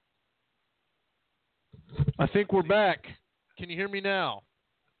end. I think we're back. Can you hear me now?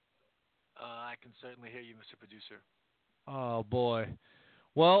 I can certainly hear you, Mr. Producer. Oh, boy.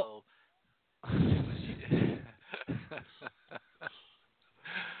 Well, So,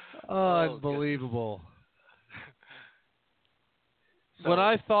 oh, goodness. unbelievable. When So,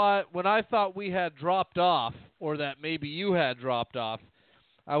 I thought we had dropped off, or that maybe you had dropped off,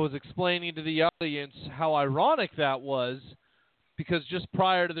 I was explaining to the audience how ironic that was, because just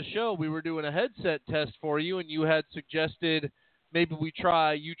prior to the show we were doing a headset test for you, and you had suggested maybe you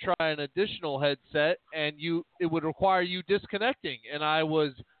try an additional headset, and it would require you disconnecting, and I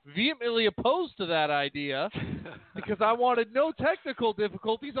was vehemently opposed to that idea because I wanted no technical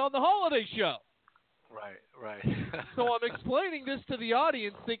difficulties on the holiday show. right. So I'm explaining this to the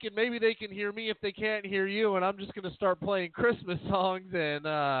audience, thinking maybe they can hear me if they can't hear you, and I'm just going to start playing Christmas songs,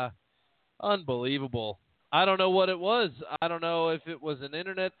 and unbelievable. I don't know what it was. I don't know if it was an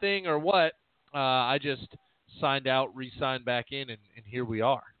internet thing or what. I just signed out, re-signed back in, and here we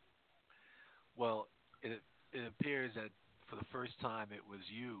are. Well, it appears that for the first time it was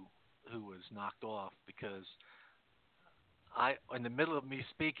you who was knocked off, because in the middle of me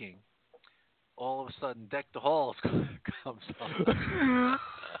speaking, all of a sudden Deck the Halls comes on.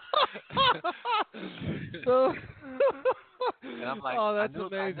 And I'm like, oh, that's I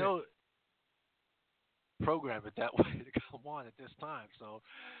amazing. know program it that way to come on at this time. So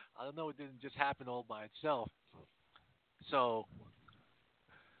I don't know, it didn't just happen all by itself. So,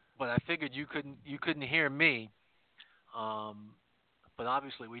 but I figured you couldn't hear me. But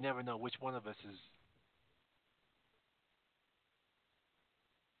obviously we never know which one of us is.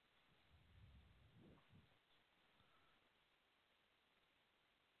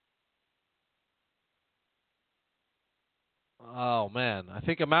 Oh, man. I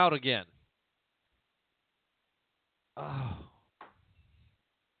think I'm out again. Oh.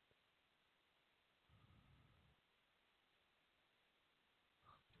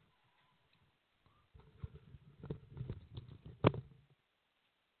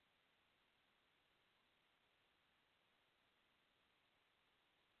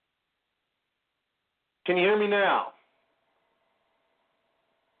 Can you hear me now?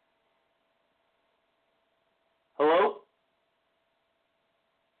 Hello?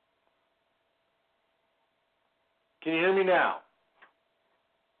 Can you hear me now?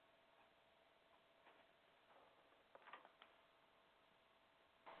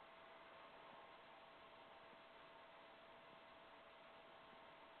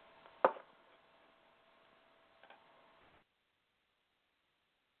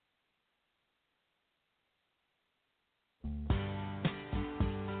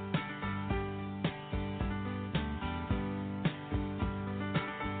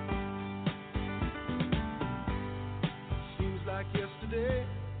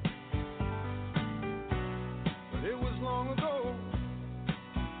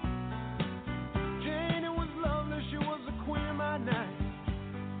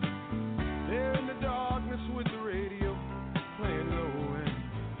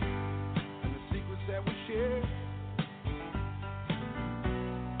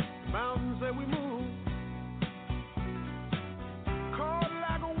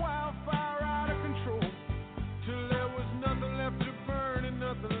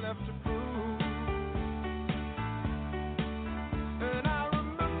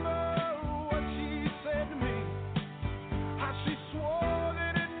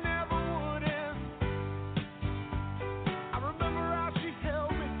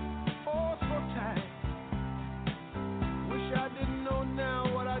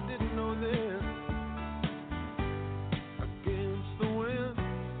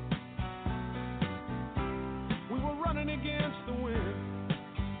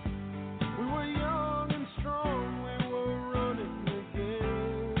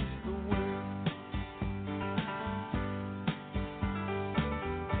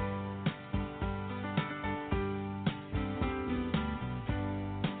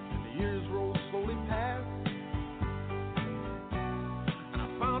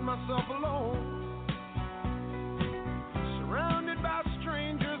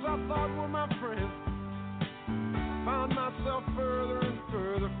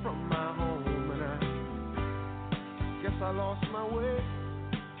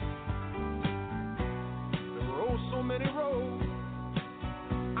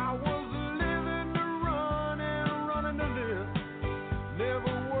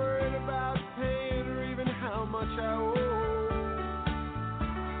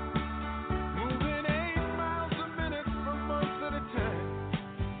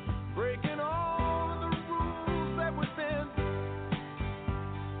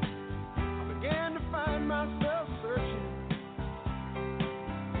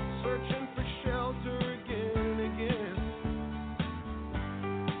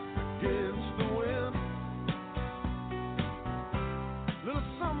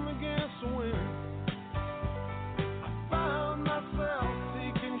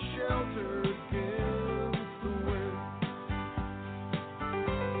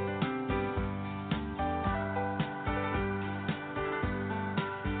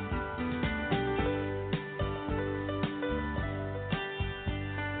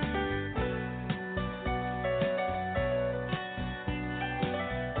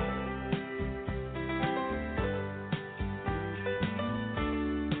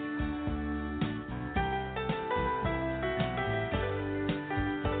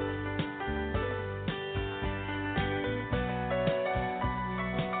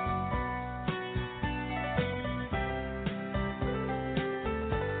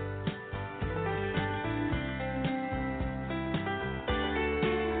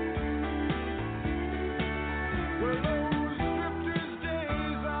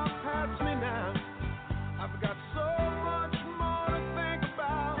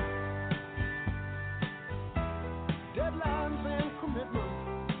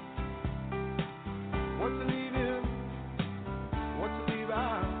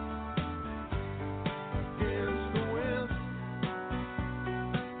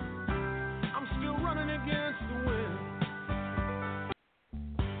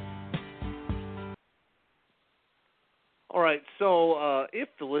 All right, so if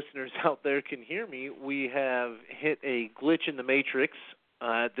the listeners out there can hear me, we have hit a glitch in the matrix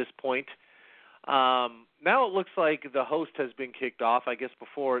at this point. Now it looks like the host has been kicked off. I guess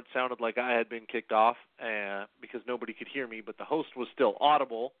before it sounded like I had been kicked off because nobody could hear me, but the host was still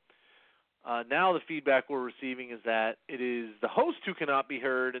audible. Now the feedback we're receiving is that it is the host who cannot be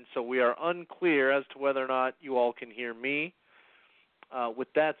heard, and so we are unclear as to whether or not you all can hear me. With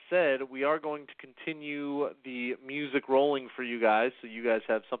that said, we are going to continue the music rolling for you guys so you guys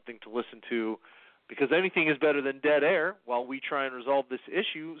have something to listen to, because anything is better than dead air while we try and resolve this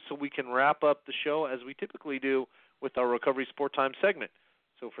issue so we can wrap up the show as we typically do with our Recovery Sport Time segment.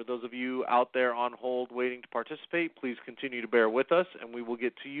 So for those of you out there on hold waiting to participate, please continue to bear with us, and we will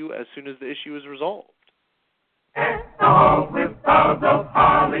get to you as soon as the issue is resolved. With boughs of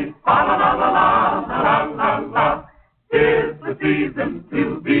holly, la la la la la la la. 'Tis the season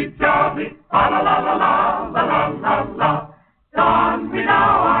to be jolly, la la la la la la la la. Don we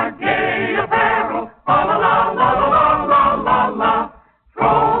now our gay apparel, la la la la la la la la.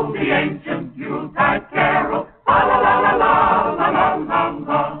 Troll the ancient Yuletide carol, la la la la la la la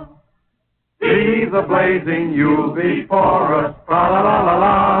la. See the blazing Yule before us, la la la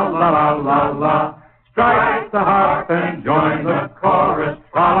la la la la la. Strike the harp and join the chorus,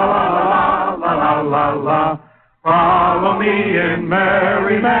 la la la la la la la. Follow me in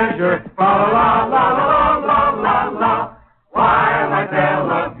merry measure, la la la la la la la. While I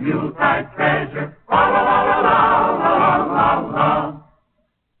tell of Yuletide treasure, la la la la la la la la.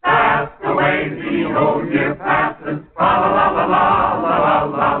 Fast away the old year passes, la la la la la la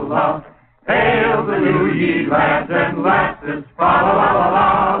la la. Hail the new ye lads and lasses, la la la la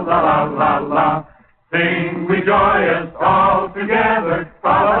la la la la. Sing we joyous all together,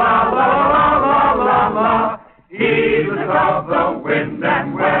 la la la la la la la. Heedless of the wind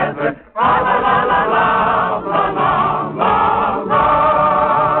and weather, la la la la la la la la la.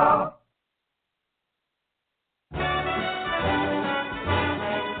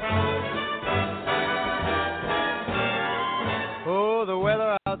 Oh, the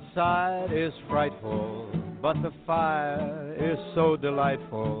weather outside is frightful, but the fire is so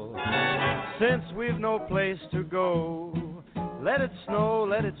delightful. Since we've no place to go, let it snow,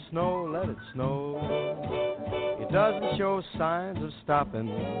 let it snow, let it snow. It doesn't show signs of stopping,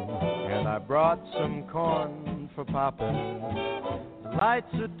 and I brought some corn for popping. The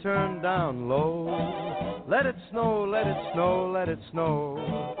lights are turned down low. Let it snow, let it snow, let it snow.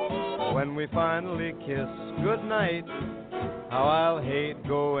 When we finally kiss goodnight, how I'll hate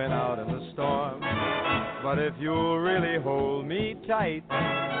going out in the storm. But if you'll really hold me tight,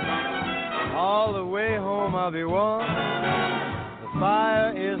 all the way home I'll be warm. The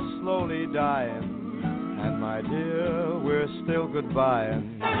fire is slowly dying, and my dear, we're still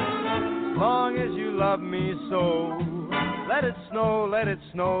goodbying. As long as you love me so, let it snow, let it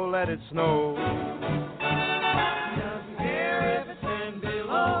snow, let it snow. He doesn't care if it's 10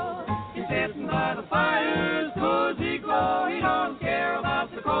 below. He's sitting by the fire's cozy glow. He don't care about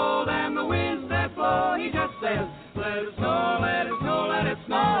the cold and the winds that blow. He just says, let it snow, let it snow, let it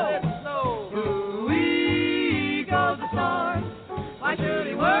snow. Let it snow. Ooh-wee goes the storm. Why should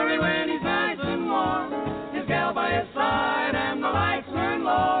he worry when he's nice and warm? His gal by his side and the lights turn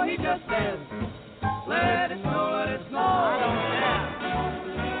low. He just says, let it snow, let it snow. I don't care.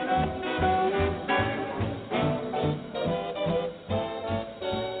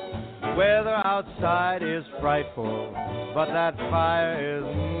 The weather outside is frightful, but that fire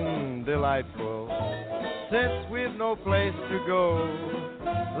is delightful. Since we've no place to go,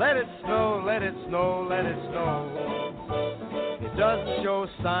 let it snow, let it snow, let it snow. It doesn't show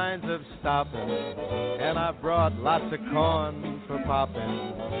signs of stopping, and I brought lots of corn for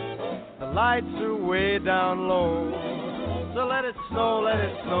popping. The lights are way down low, so let it snow, let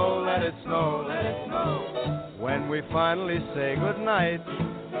it snow, let it snow, let it snow. When we finally say goodnight,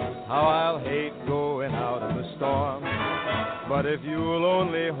 how I'll hate going out in the storm. But if you'll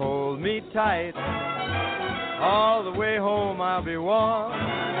only hold me tight, all the way home I'll be warm.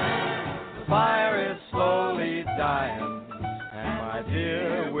 The fire is slowly dying, and my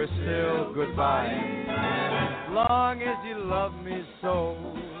dear, we're still goodbying. As long as you love me so,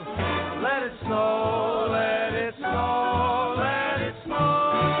 let it snow, let it snow, let it snow.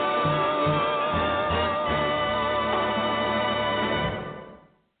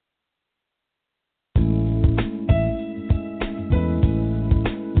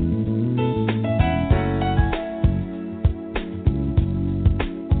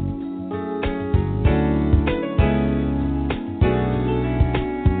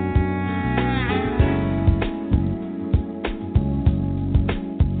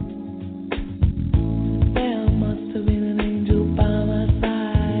 There must have been an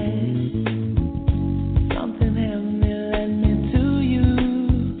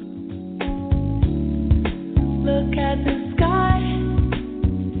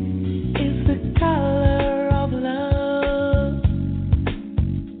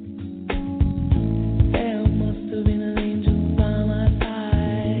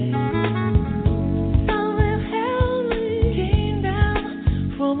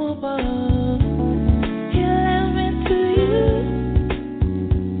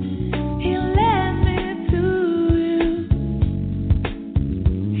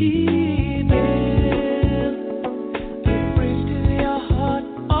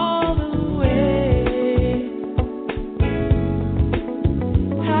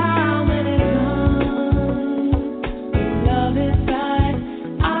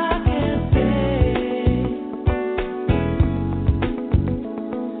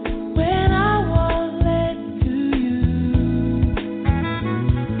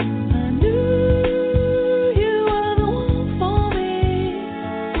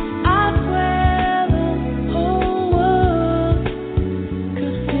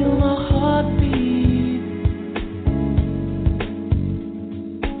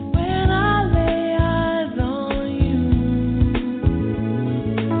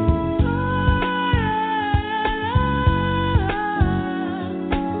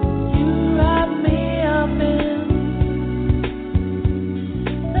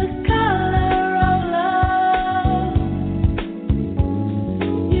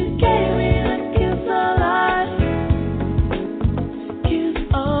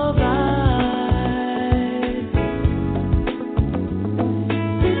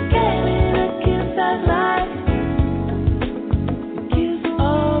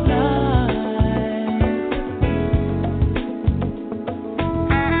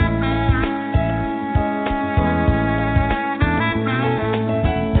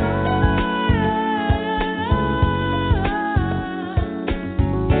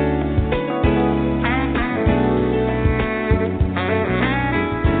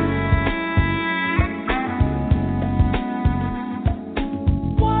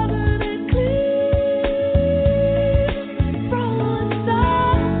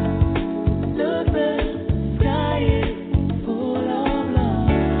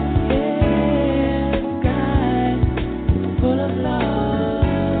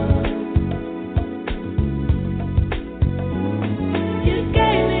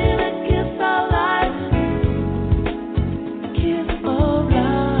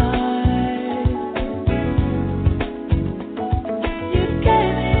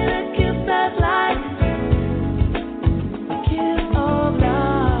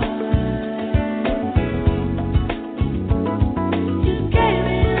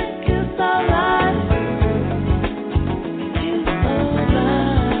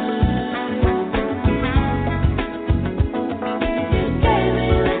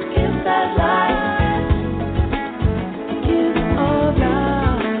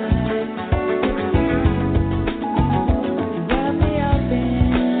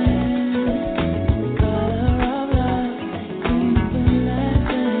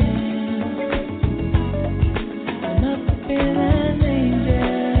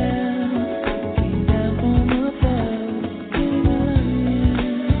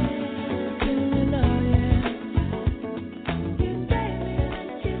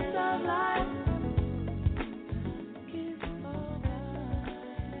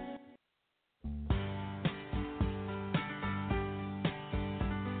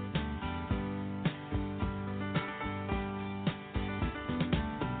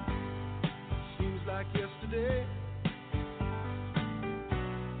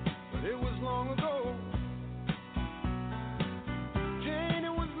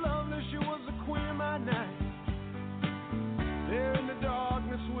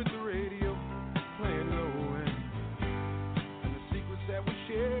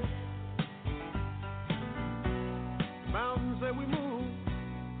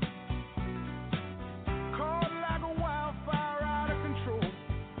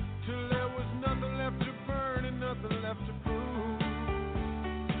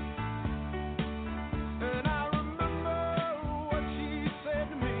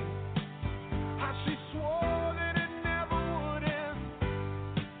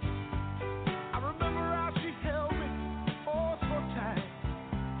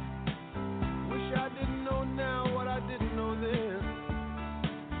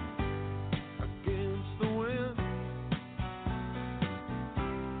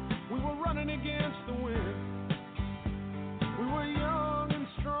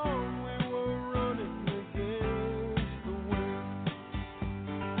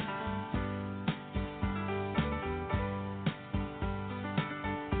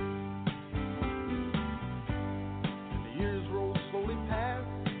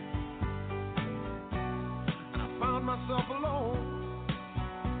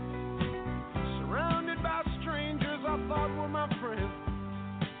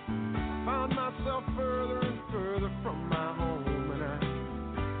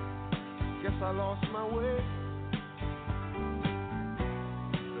I lost my way.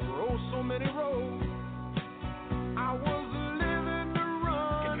 There were oh so many roads. I was living to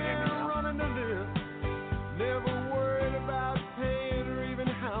run and running to live. Never worried about paying or even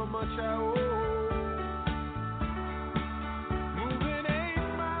how much I owe. Moving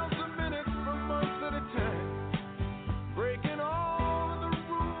 8 miles a minute for months at a time. Breaking all of the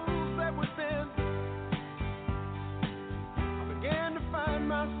rules that were then. I began to find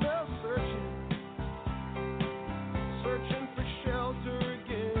myself searching for shelter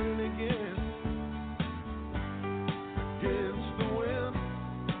again and again. Against the wind,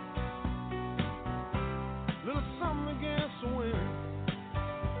 little something against the wind.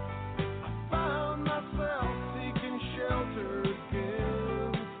 I found myself seeking shelter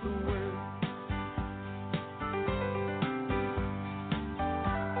against the wind.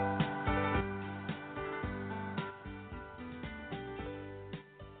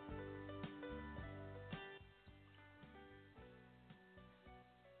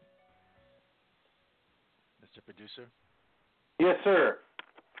 Mr. Producer? Yes, sir.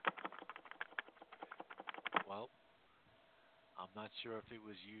 Well, I'm not sure if it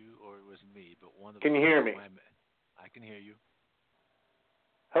was you or it was me, but one of Can you hear me? I can hear you.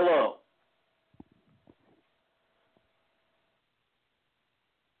 Hello.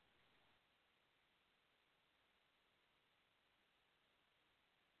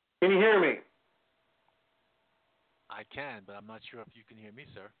 Can you hear me? I can, but I'm not sure if you can hear me,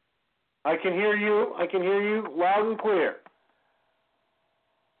 sir. I can hear you. I can hear you loud and clear.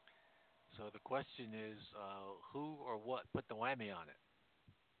 So the question is, who or what put the whammy on it?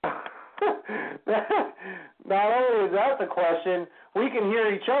 Not only is that the question, we can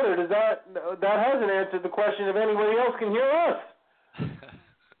hear each other. That hasn't answered the question if anybody else can hear us.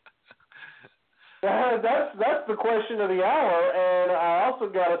 That's the question of the hour. And I also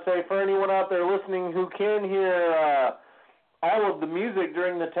got to say, for anyone out there listening who can hear all of the music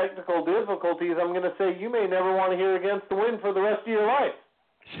during the technical difficulties, I'm going to say you may never want to hear Against the Wind for the rest of your life.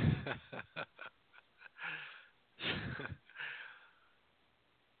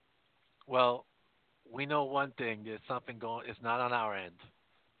 Well, we know one thing. There's something going. It's not on our end.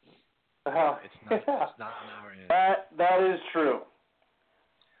 It's not on our end. That is true.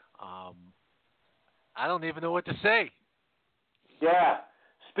 I don't even know what to say. Yeah.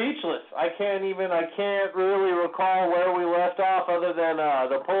 Speechless. I can't really recall where we left off other than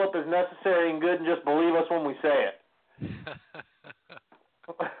the pull-up is necessary and good and just believe us when we say it.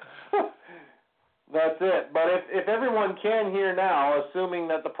 That's it. But if everyone can hear now, assuming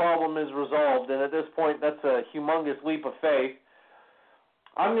that the problem is resolved, and at this point that's a humongous leap of faith,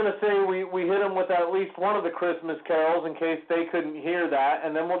 I'm going to say we hit them with at least one of the Christmas carols in case they couldn't hear that,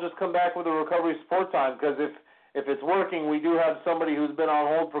 and then we'll just come back with a recovery support time, because if it's working, we do have somebody who's been on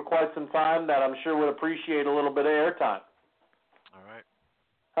hold for quite some time that I'm sure would appreciate a little bit of airtime. All right.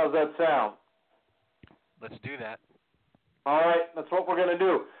 How's that sound? Let's do that. All right, that's what we're going to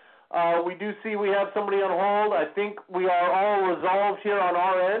do. We do see we have somebody on hold. I think we are all resolved here on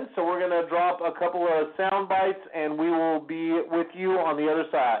our end, so we're going to drop a couple of sound bites, and we will be with you on the other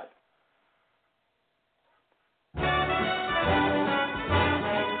side.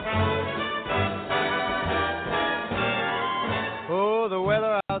 Oh, the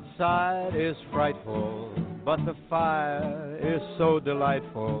weather outside is frightful, but the fire is so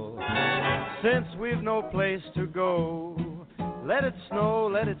delightful. Since we've no place to go, let it snow,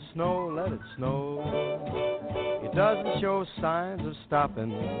 let it snow, let it snow. It doesn't show signs of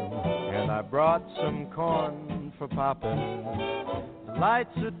stopping, and I brought some corn for popping. The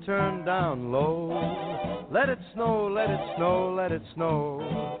lights are turned down low. Let it snow, let it snow, let it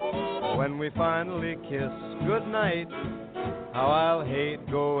snow. When we finally kiss goodnight, how I'll hate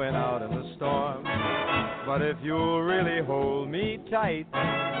going out in the storm. But if you'll really hold me tight,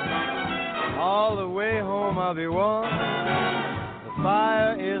 all the way home I'll be warm. The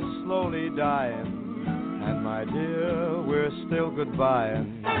fire is slowly dying, and my dear, we're still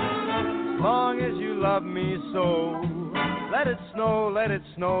goodbying. As long as you love me so, let it snow, let it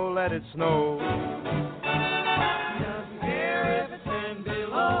snow, let it snow. He doesn't care if it's 10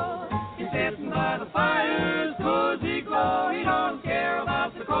 below. He's sitting by the fire's cozy glow. He don't care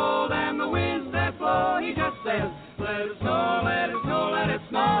about the cold and the winds that blow. He just says, let it snow, let it snow, let it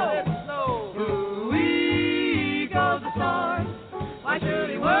snow. Let it snow. Ooh-wee goes the storm. Why should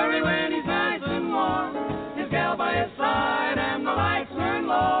he worry when he's nice and warm? His gal by his side and the lights burn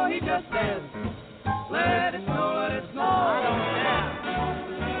low. He just says, let it snow, let it snow. I don't care.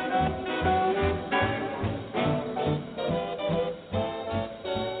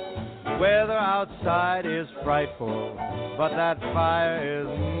 Weather outside is frightful, but that fire is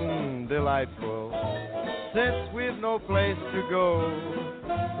delightful. Since we've no place to go,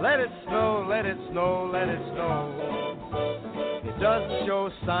 let it snow, let it snow, let it snow. It doesn't show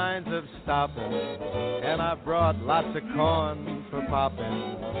signs of stopping, and I brought lots of corn for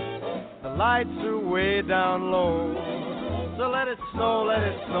popping. The lights are way down low, so let it snow, let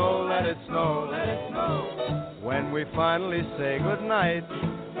it snow, let it snow, let it snow. When we finally say goodnight,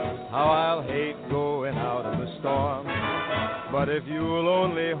 how I'll hate going out in the storm. But if you'll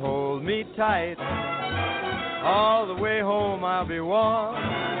only hold me tight, all the way home I'll be warm.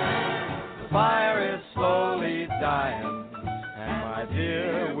 The fire is slowly dying, and my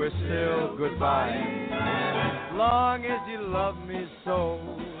dear, we're still goodbye. As long as you love me so,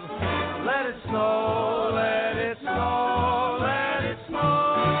 let it snow, let it snow, let it snow.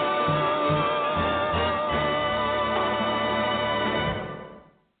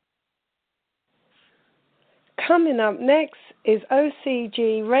 Coming up next is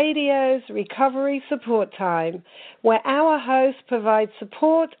OCG Radio's Recovery Support Time, where our host provides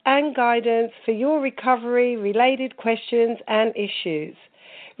support and guidance for your recovery-related questions and issues.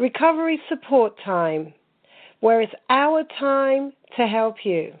 Recovery Support Time, where it's our time to help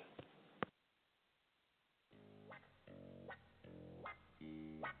you.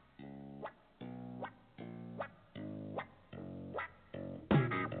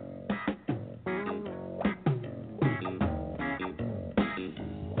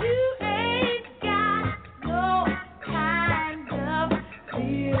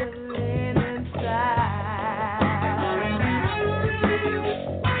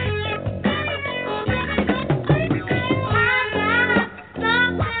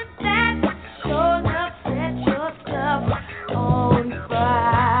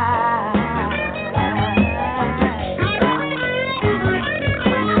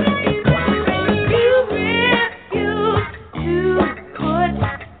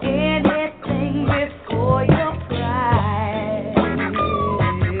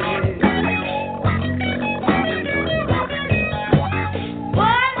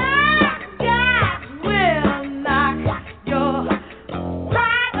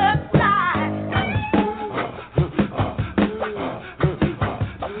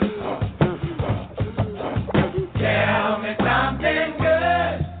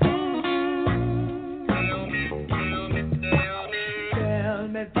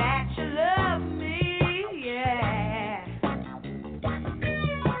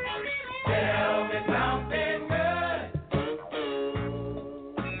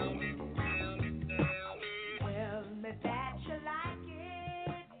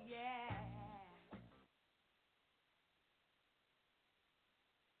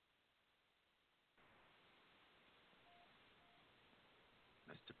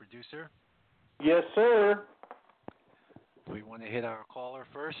 Mr. Producer, Yes, sir. do we want to hit our caller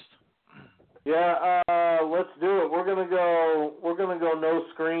first? Yeah, let's do it. We're gonna go no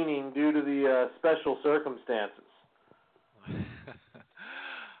screening due to the special circumstances.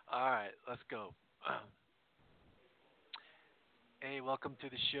 All right, let's go. Hey, welcome to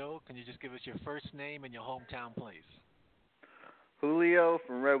the show. Can you just give us your first name and your hometown, please? Julio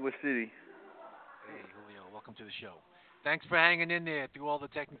from Redwood City. Hey, Julio, welcome to the show. Thanks for hanging in there through all the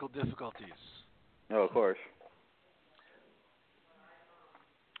technical difficulties. Oh, of course.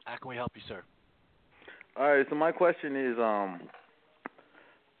 How can we help you, sir? All right, so my question is,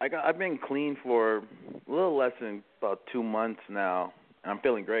 I've been clean for a little less than about 2 months now, and I'm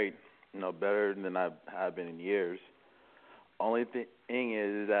feeling great. Better than I have been in years. Only thing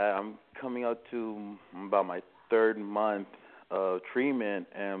is that I'm coming up to about my 3rd month of treatment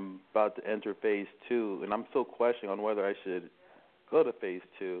and about to enter phase 2, and I'm still questioning on whether I should go to phase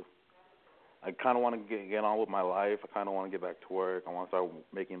 2. I kind of want to get on with my life. I kind of want to get back to work. I want to start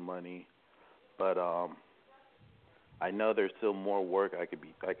making money, but I know there's still more work I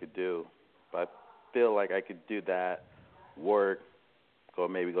could do. But I feel like I could do that work,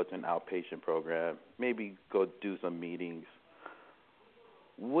 maybe go to an outpatient program, maybe go do some meetings.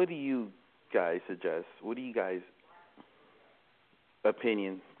 What do you guys suggest? What do you guys'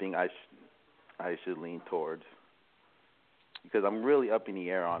 opinion think I should lean towards? Because I'm really up in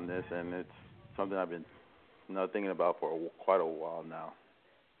the air on this, and it's something I've been thinking about for quite a while now.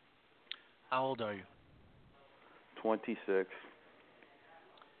 How old are you? 26.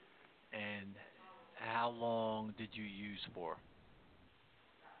 And how long did you use for?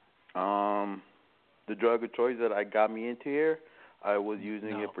 The drug of choice that got me into here, I was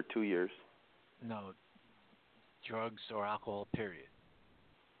using it for 2 years. No, drugs or alcohol, period.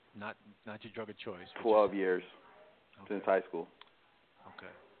 Not your drug of choice. 12 years since high school.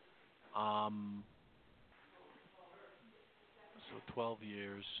 Okay. So 12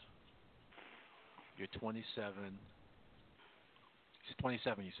 years. You're 27. It's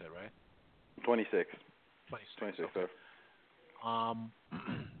 27, you said, right? 26. 26. 26, Okay. sir.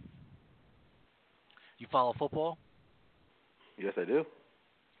 You follow football? Yes, I do.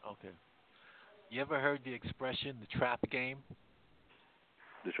 Okay. You ever heard the expression, the trap game?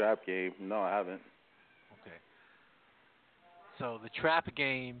 The trap game? No, I haven't. Okay. So the trap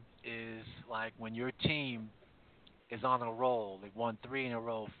game is like when your team is on a roll. They've won 3 in a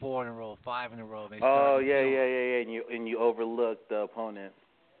row, 4 in a row, 5 in a row. They start yeah. And you overlook the opponent.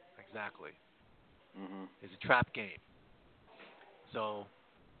 Exactly. Mhm. It's a trap game. So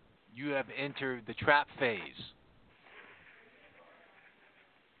you have entered the trap phase.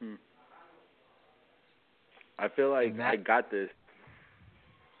 I feel like I got this.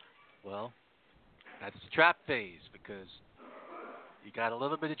 Well, that's the trap phase because you got a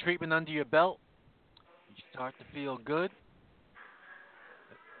little bit of treatment under your belt. You start to feel good.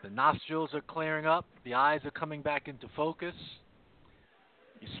 The nostrils are clearing up. The eyes are coming back into focus.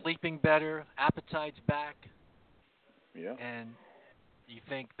 You're sleeping better. Appetite's back. Yeah. And you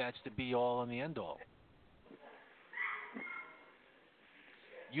think that's the be-all and the end-all.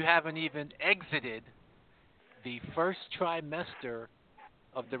 You haven't even exited the first trimester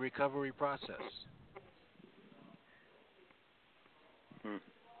of the recovery process.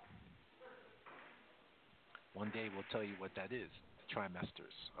 One day we'll tell you what that is, the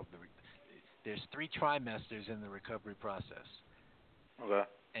trimesters of the. There's 3 trimesters in the recovery process. Okay.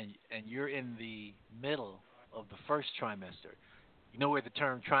 And you're in the middle of the first trimester. You know where the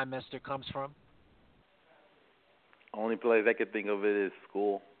term trimester comes from? Only place I could think of it is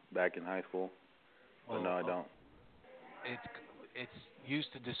school, back in high school. But no, I don't. It's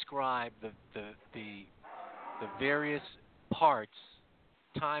used to describe the various parts,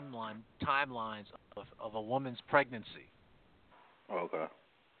 timelines of a woman's pregnancy. Oh, okay.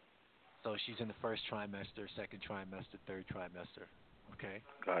 So she's in the first trimester, second trimester, third trimester. Okay?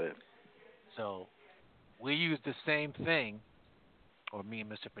 Got it. So we use the same thing, or me and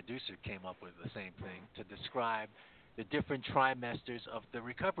Mr. Producer came up with the same thing to describe the different trimesters of the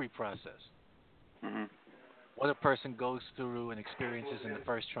recovery process. Mhm. What a person goes through and experiences in the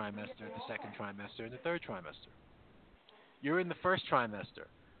first trimester, the second trimester, and the third trimester. You're in the first trimester,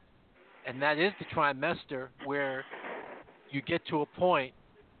 and that is the trimester where you get to a point,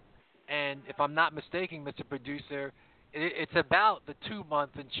 and if I'm not mistaken, Mr. Producer, it's about the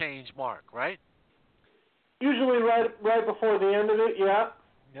 2-month and change mark, right? Usually right before the end of it, yeah.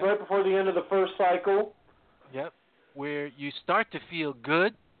 Yep. Right before the end of the first cycle. Yep. Where you start to feel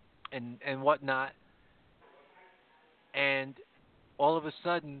good and whatnot, and all of a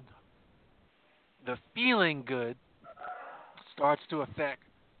sudden the feeling good starts to affect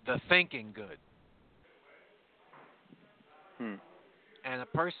the thinking good. And a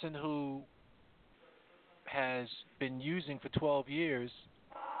person who has been using for 12 years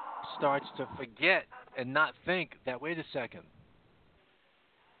starts to forget and not think that, wait a second,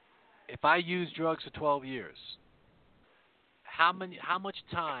 if I use drugs for 12 years, how much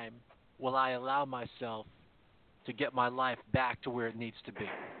time will I allow myself to get my life back to where it needs to be?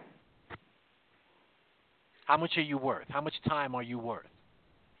 How much are you worth? How much time are you worth?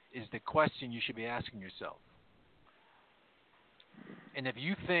 Is the question you should be asking yourself. And if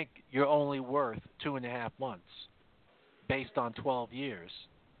you think you're only worth 2.5 months based on 12 years,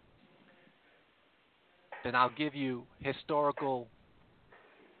 then I'll give you historical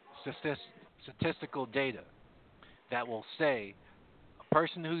statistical data that will say a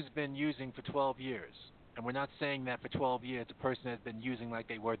person who's been using for 12 years, and we're not saying that for 12 years a person has been using like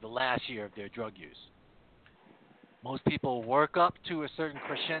they were the last year of their drug use. Most people work up to a certain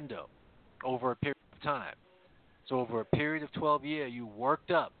crescendo over a period of time. So over a period of 12 years, you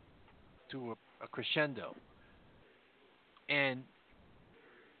worked up to a crescendo. And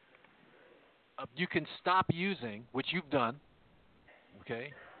you can stop using, which you've done,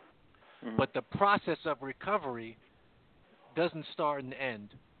 okay? Mhm. But the process of recovery doesn't start and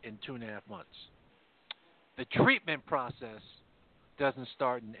end in 2.5 months. The treatment process doesn't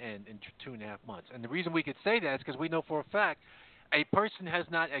start and end in 2.5 months. And the reason we could say that is because we know for a fact a person has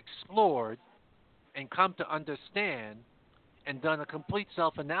not explored and come to understand and done a complete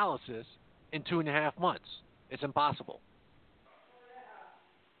self-analysis in 2.5 months. It's impossible.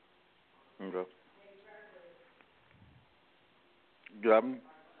 Okay. Yeah,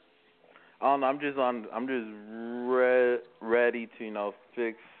 I don't know. I'm just ready to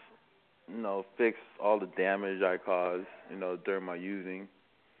fix all the damage I caused during my using.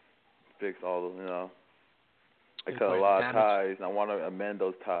 Fix all the I cut a lot of ties, and I want to amend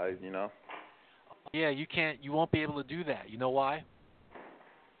those ties. Yeah, you can't. You won't be able to do that. You know why?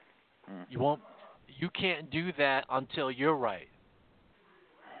 You you can't do that until you're right.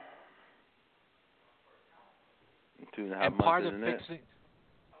 2.5 And months, isn't it?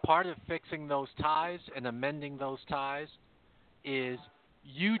 part of fixing those ties and amending those ties is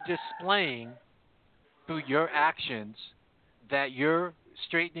you displaying through your actions that you're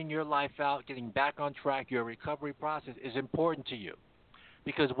straightening your life out, getting back on track, your recovery process is important to you.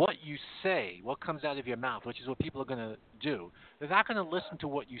 Because what you say, what comes out of your mouth, which is what people are going to do, they're not going to listen to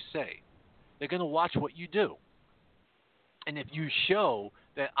what you say. They're going to watch what you do. And if you show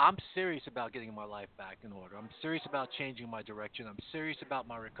that I'm serious about getting my life back in order, I'm serious about changing my direction, I'm serious about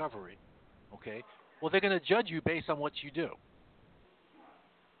my recovery, okay, well, they're going to judge you based on what you do.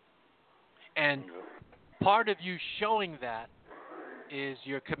 And part of you showing that is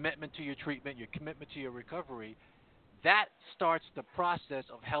your commitment to your treatment, your commitment to your recovery. That starts the process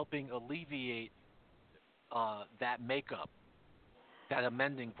of helping alleviate that makeup, that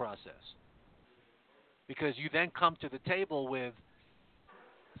amending process. Because you then come to the table with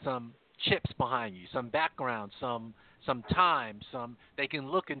some chips behind you, some background, some time, they can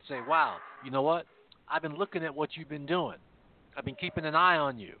look and say, wow, you know what? I've been looking at what you've been doing. I've been keeping an eye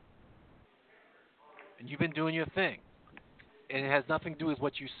on you. And you've been doing your thing. And it has nothing to do with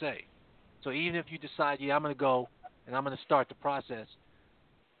what you say. So even if you decide, yeah, I'm going to go and I'm going to start the process,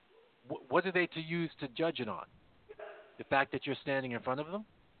 what are they to use to judge it on? The fact that you're standing in front of them?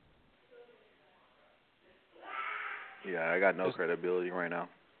 Yeah, I got no credibility right now.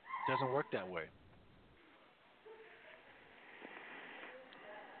 It doesn't work that way.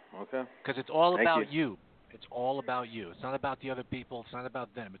 Okay. Because it's all Thank about you. It's all about you. It's not about the other people. It's not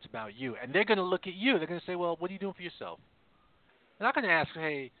about them. It's about you. And they're going to look at you. They're going to say, well, what are you doing for yourself? They're not going to ask,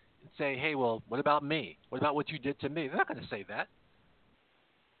 hey, well, what about me? What about what you did to me? They're not going to say that.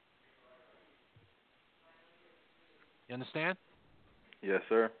 You understand? Yes,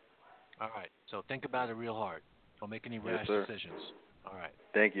 sir. All right. So think about it real hard. Don't make any rash decisions. All right.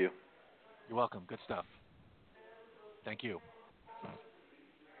 Thank you. You're welcome. Good stuff. Thank you.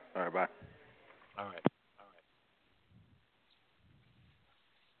 All right, bye. All right.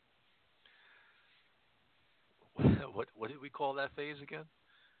 What did we call that phase again?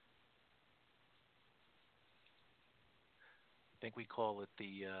 I think we call it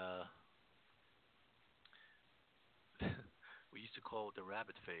the we used to call it the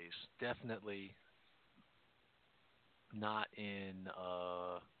rabbit phase. Definitely not in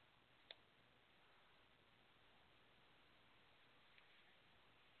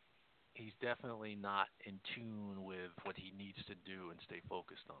he's definitely not in tune with what he needs to do and stay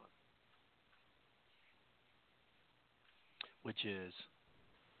focused on. Which is,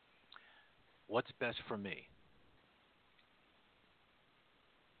 what's best for me?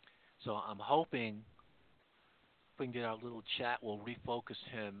 So I'm hoping if we can get our little chat, we'll refocus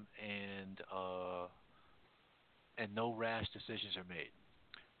him and no rash decisions are made.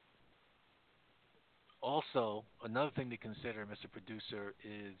 Also, another thing to consider, Mr. Producer,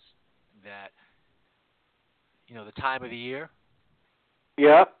 is that, the time of the year.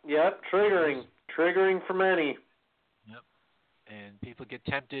 Yep, triggering for many. Yep, and people get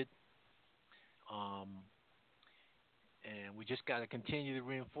tempted. And we just got to continue to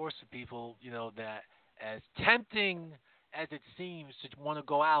reinforce to people, that as tempting as it seems to want to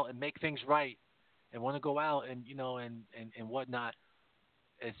go out and make things right, and want to go out and and whatnot,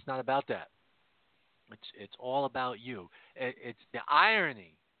 it's not about that. It's all about you. It's the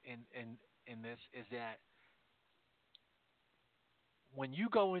irony in this is that when you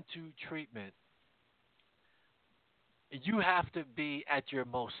go into treatment, you have to be at your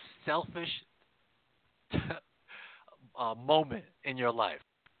most selfish moment in your life.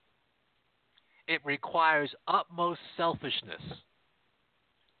 It requires utmost selfishness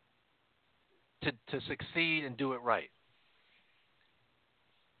to succeed and do it right.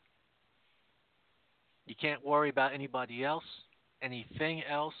 You can't worry about anybody else, anything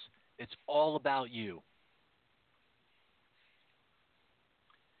else. It's all about you.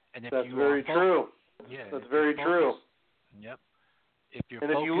 And if That's you very true. Yeah, that's very true. Yep. If you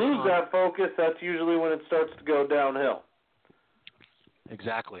lose that focus, that's usually when it starts to go downhill.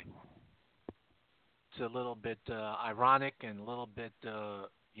 Exactly. It's a little bit ironic and a little bit,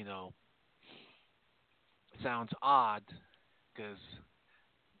 sounds odd because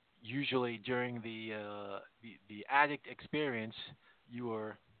usually during the addict experience, you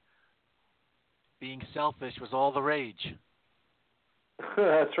were being selfish was all the rage.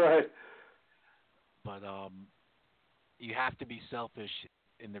 That's right. But you have to be selfish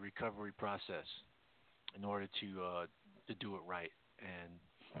in the recovery process in order to do it right,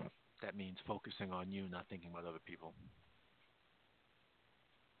 and that means focusing on you, not thinking about other people.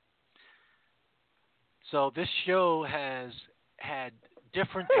 So this show has had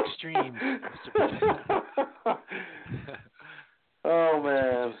different extremes, Mr. Producer. Oh Mr.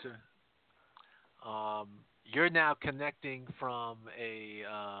 man. Producer. You're now connecting from a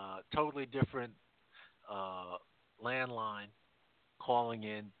totally different landline, calling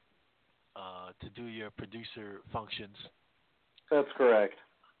in to do your producer functions. That's correct.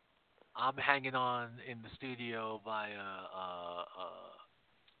 I'm hanging on in the studio by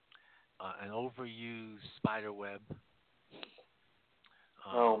an overused spider web.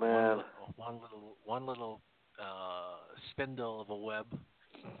 Oh man. One little spindle of a web,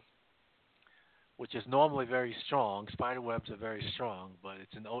 which is normally very strong. Spider webs are very strong, but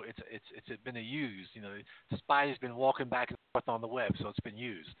it's been used. You know, the spider's been walking back and forth on the web, so it's been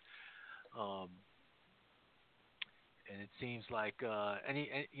used. And it seems like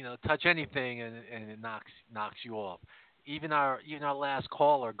touch anything and it knocks you off. Even our last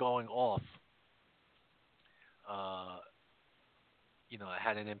caller going off, it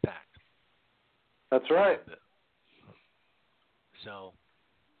had an impact. That's right. So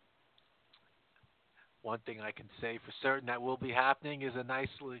one thing I can say for certain that will be happening is a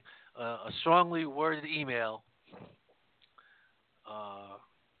strongly worded email.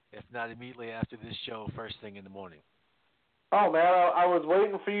 If not immediately after this show, first thing in the morning. Oh man, I was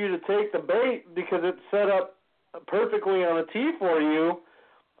waiting for you to take the bait because it's set up perfectly on a tee for you.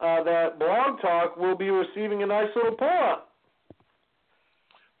 That Blog Talk will be receiving a nice little pull-up.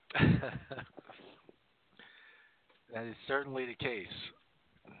 That is certainly the case.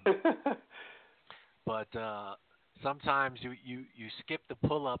 But sometimes you skip the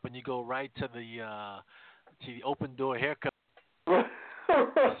pull-up and you go right to the open door haircut.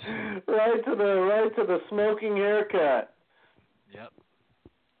 right to the smoking haircut. Yep.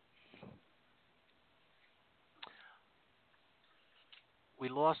 We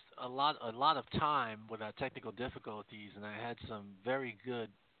lost a lot of time with our technical difficulties, and I had some very good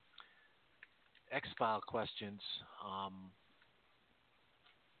X-File questions,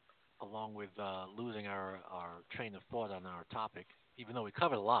 along with losing our train of thought on our topic, even though we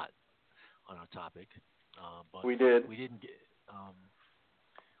covered a lot on our topic. But we did. We didn't get.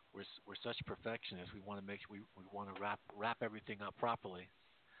 We're such perfectionists. We want to we want to wrap everything up properly.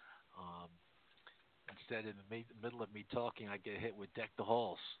 Instead, in the middle of me talking, I get hit with deck the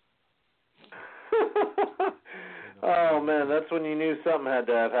halls. Oh man, that's when you knew something had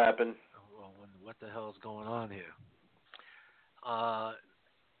to have happened. Well, what the hell is going on here? I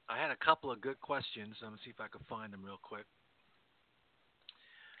had a couple of good questions. I'm gonna see if I can find them real quick.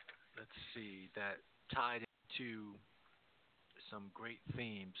 Let's see, that tied into some great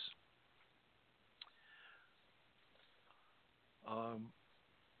themes.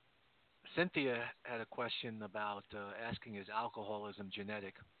 Cynthia had a question about asking, is alcoholism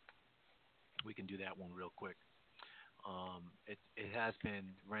genetic? We can do that one real quick. It has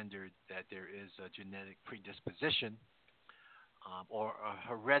been rendered that there is a genetic predisposition or a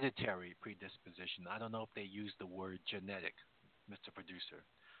hereditary predisposition. I don't know if they use the word genetic, Mr. Producer.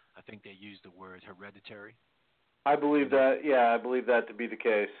 I think they use the word hereditary. I believe that. Yeah, I believe that to be the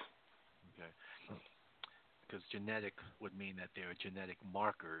case. Okay. Because genetic would mean that there are genetic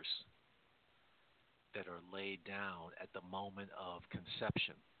markers that are laid down at the moment of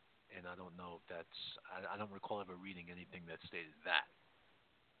conception. And I don't know if that's, I don't recall ever reading anything that stated that.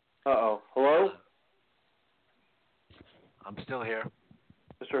 Uh-oh. Hello? I'm still here.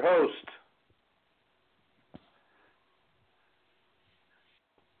 Mr. Host.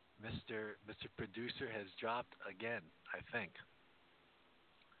 Mr. Producer has dropped again, I think.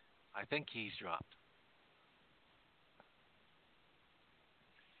 I think he's dropped.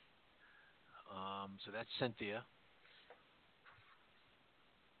 So that's Cynthia.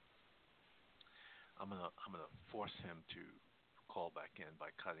 I'm gonna force him to call back in by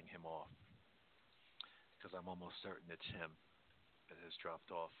cutting him off, because I'm almost certain it's him that has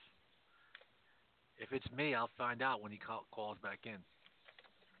dropped off. If it's me, I'll find out when he calls back in.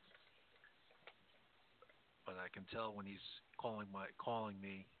 But I can tell when he's calling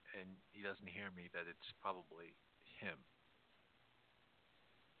me and he doesn't hear me that it's probably him.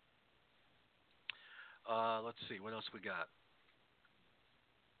 Let's see, what else we got?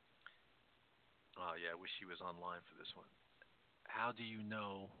 Oh yeah, I wish he was online for this one. How do you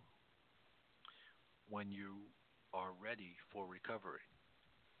know when you are ready for recovery?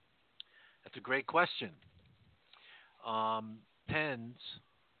 That's a great question. Depends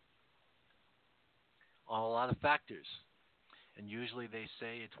on a lot of factors. And usually they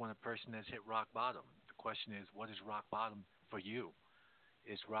say it's when a person has hit rock bottom. The question is, what is rock bottom for you?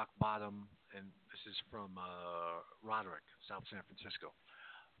 Is rock bottom, and this is from Roderick, South San Francisco.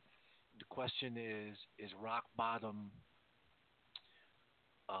 the question is rock bottom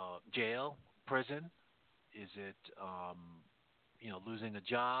jail, prison? Is it losing a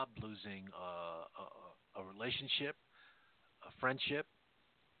job, losing a relationship, a friendship?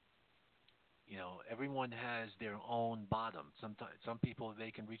 Everyone has their own bottom. Sometimes some people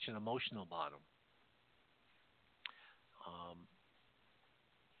they can reach an emotional bottom. Um,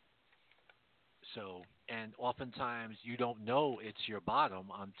 and oftentimes you don't know it's your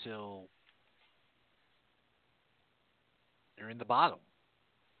bottom until you're in the bottom.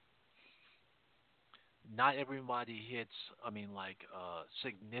 Not everybody hits,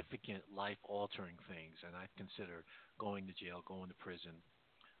 significant life-altering things, and I consider going to jail, going to prison.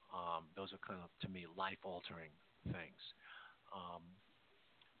 Those are kind of, to me, life-altering things.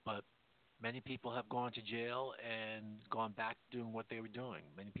 But many people have gone to jail and gone back to doing what they were doing.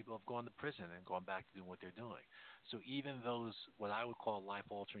 Many people have gone to prison and gone back to doing what they're doing. So even those, what I would call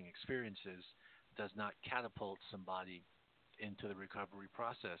life-altering experiences, does not catapult somebody into the recovery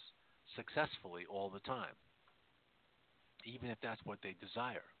process successfully all the time, even if that's what they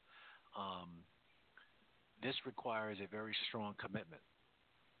desire. This requires a very strong commitment.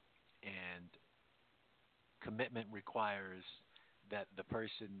 And commitment requires that the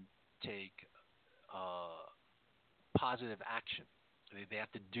person take positive action. They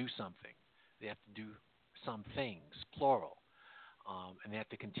have to do something. They have to do some things, plural. And they have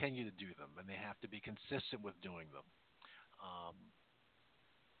to continue to do them. And they have to be consistent with doing them.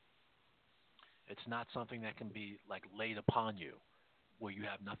 It's not something that can be like laid upon you where you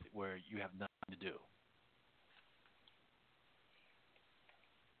have nothing to do.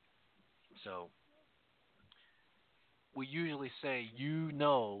 So we usually say you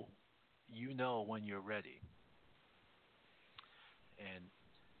know when you're ready. And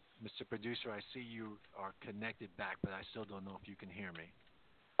Mr. Producer, I see you are connected back, but I still don't know if you can hear me.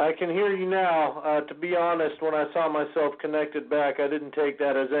 I can hear you now. To be honest, when I saw myself connected back, I didn't take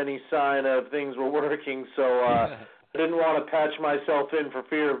that as any sign of things were working, so I didn't want to patch myself in for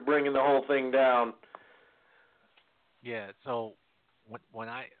fear of bringing the whole thing down. Yeah, so when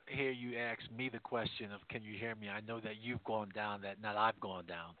I hear you ask me the question of can you hear me, I know that you've gone down, that not I've gone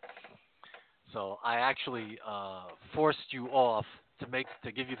down. So I actually forced you off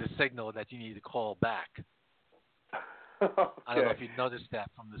to give you the signal that you need to call back. Okay. I don't know if you noticed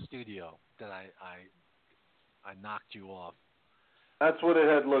that from the studio that I knocked you off. That's what it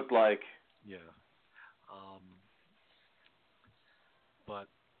had looked like. Yeah. But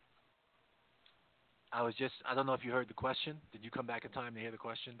I don't know if you heard the question. Did you come back in time to hear the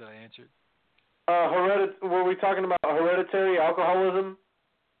question that I answered? Were we talking about hereditary alcoholism?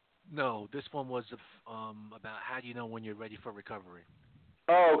 No, this one was about how do you know when you're ready for recovery.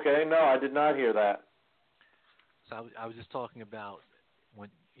 Oh, okay. No, I did not hear that. So I was just talking about when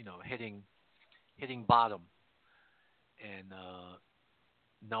hitting bottom and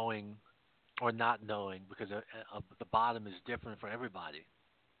knowing or not knowing, because the bottom is different for everybody.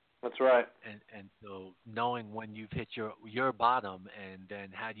 That's right. And so knowing when you've hit your bottom, and then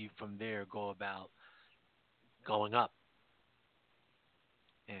how do you from there go about going up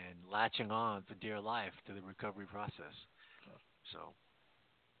and latching on for dear life to the recovery process. So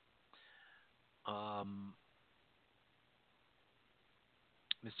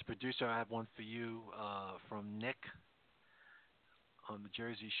Mr. Producer, I have one for you from Nick on the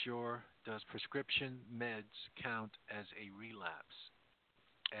Jersey Shore. Does prescription meds count as a relapse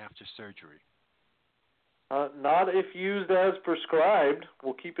after surgery? Not if used as prescribed.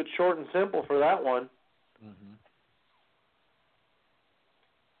 We'll keep it short and simple for that one. Mm-hmm.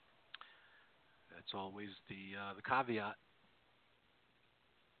 That's always the caveat.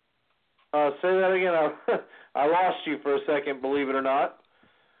 Say that again. I lost you for a second, believe it or not.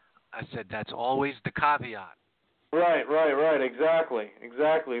 I said that's always the caveat. Right. Exactly.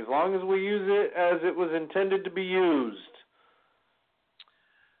 As long as we use it as it was intended to be used.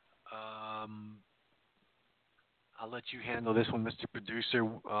 I'll let you handle this one, Mr. Producer.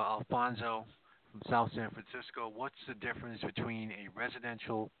 Alfonso from South San Francisco, what's the difference between a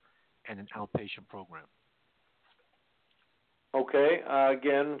residential and an outpatient program? Okay,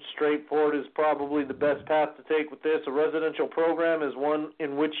 again, straightforward is probably the best path to take with this. A residential program is one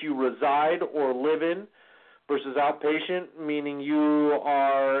in which you reside or live in, versus outpatient, meaning you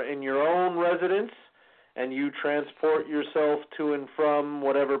are in your own residence and you transport yourself to and from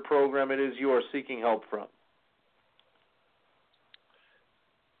whatever program it is you are seeking help from.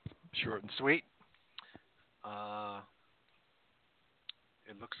 Short and sweet.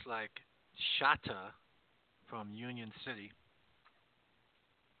 It looks like Shata from Union City.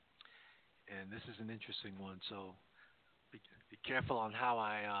 And this is an interesting one. So be careful on how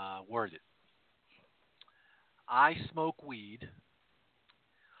I word it. I smoke weed.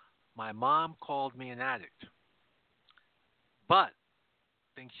 My mom called me an addict, but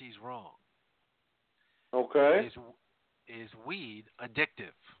thinks she's wrong. Okay. Is weed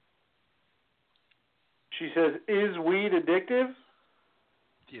addictive? She says, "Is weed addictive?"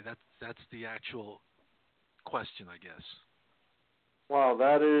 Yeah, that's the actual question, I guess. Wow,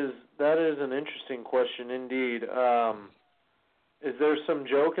 that is an interesting question indeed. Is there some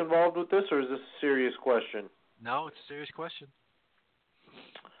joke involved with this, or is this a serious question? No, it's a serious question.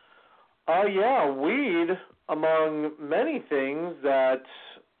 Yeah, weed, among many things that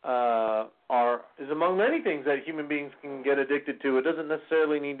is among many things that human beings can get addicted to. It doesn't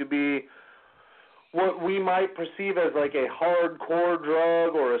necessarily need to be what we might perceive as like a hardcore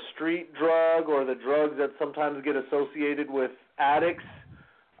drug or a street drug or the drugs that sometimes get associated with addicts.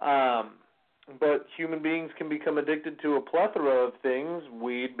 But human beings can become addicted to a plethora of things,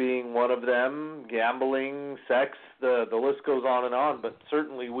 weed being one of them, gambling, sex, the list goes on, but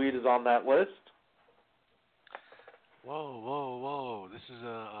certainly weed is on that list. Whoa. This is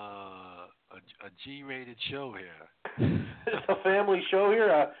a G-rated show here. It's a family show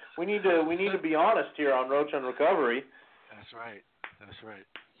here. We need to be honest here on Roach on Recovery. That's right.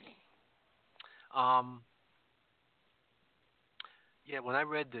 Yeah, when I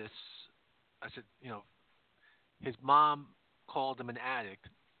read this, I said, his mom called him an addict.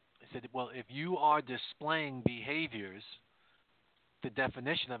 I said, well, if you are displaying behaviors, the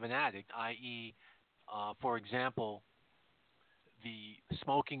definition of an addict, i.e., for example, the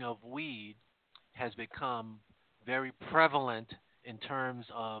smoking of weed has become very prevalent in terms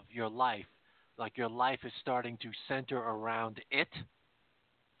of your life. Like your life is starting to center around it.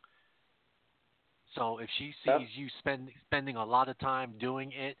 So if she sees you spending a lot of time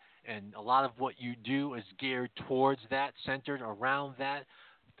doing it, and a lot of what you do is geared towards that, centered around that,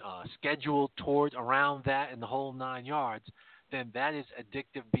 scheduled towards around that, and the whole 9 yards, then that is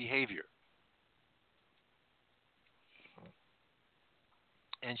addictive behavior.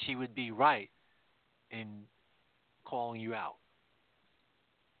 And she would be right in calling you out.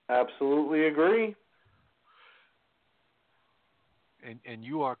 Absolutely agree. And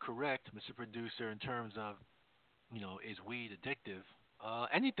you are correct, Mr. Producer, in terms of, is weed addictive?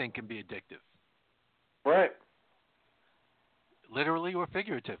 Anything can be addictive. Right. Literally or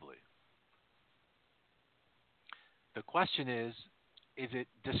figuratively. The question is it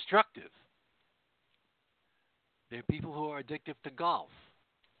destructive? There are people who are addicted to golf.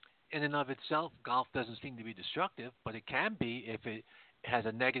 In and of itself, golf doesn't seem to be destructive, but it can be if it has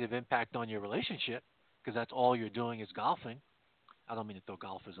a negative impact on your relationship, because that's all you're doing is golfing. I don't mean to throw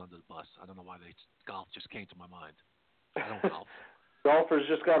golfers under the bus. I don't know why golf just came to my mind. I don't golf. Golfers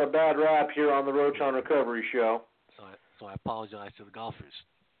just got a bad rap here on the Roach on Recovery show. So I apologize to the golfers.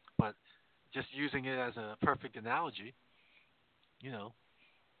 But just using it as a perfect analogy,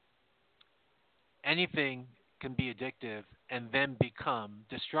 anything can be addictive and then become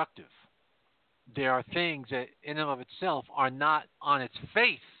destructive. There are things that in and of itself are not on its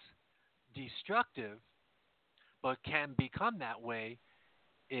face destructive, but can become that way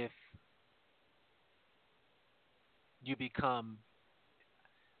if you become,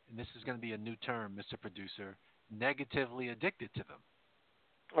 and this is going to be a new term, Mr. Producer, negatively addicted to them.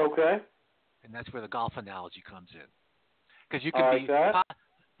 Okay. And that's where the golf analogy comes in. Because you can be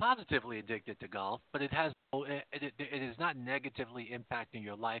positively addicted to golf, but it is not negatively impacting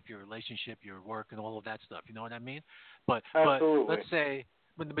your life, your relationship, your work, and all of that stuff. You know what I mean? But let's say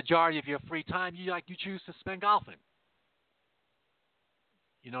when the majority of your free time you choose to spend golfing.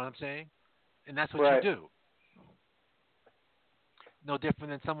 You know what I'm saying? And that's what you do. No different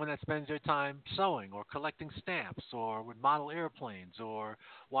than someone that spends their time sewing or collecting stamps or with model airplanes or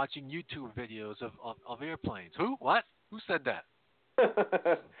watching YouTube videos of airplanes. Who? What? Who said that?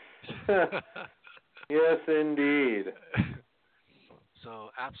 Yes, indeed.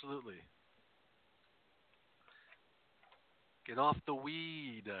 So, absolutely. Get off the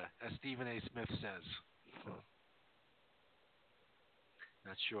weed, as Stephen A. Smith says.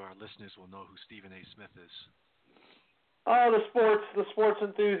 Not sure our listeners will know who Stephen A. Smith is. Oh, the sports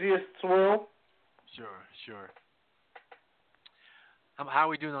enthusiasts will. Sure. How are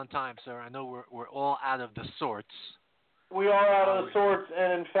we doing on time, sir? I know we're all out of the sorts. We are out of the sorts,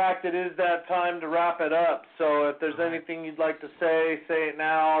 and in fact, it is that time to wrap it up. So if there's anything you'd like to say it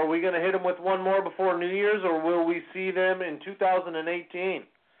now. Are we going to hit them with one more before New Year's, or will we see them in 2018?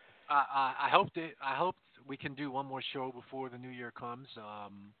 I hope we can do one more show before the New Year comes.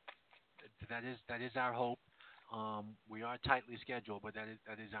 That is our hope. We are tightly scheduled, but that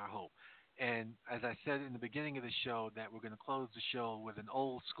is our hope. And as I said in the beginning of the show, that we're going to close the show with an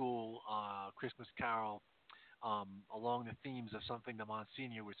old school Christmas carol along the themes of something the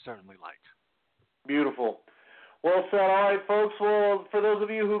Monsignor would certainly like. Beautiful. Well said. All right, folks. Well, for those of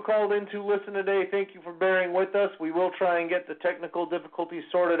you who called in to listen today, thank you for bearing with us. We will try and get the technical difficulties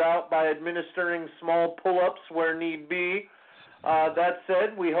sorted out by administering small pull-ups where need be. That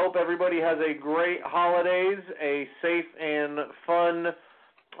said, we hope everybody has a great holidays, a safe and fun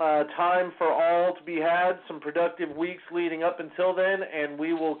time for all to be had, some productive weeks leading up until then, and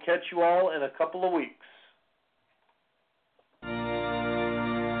we will catch you all in a couple of weeks.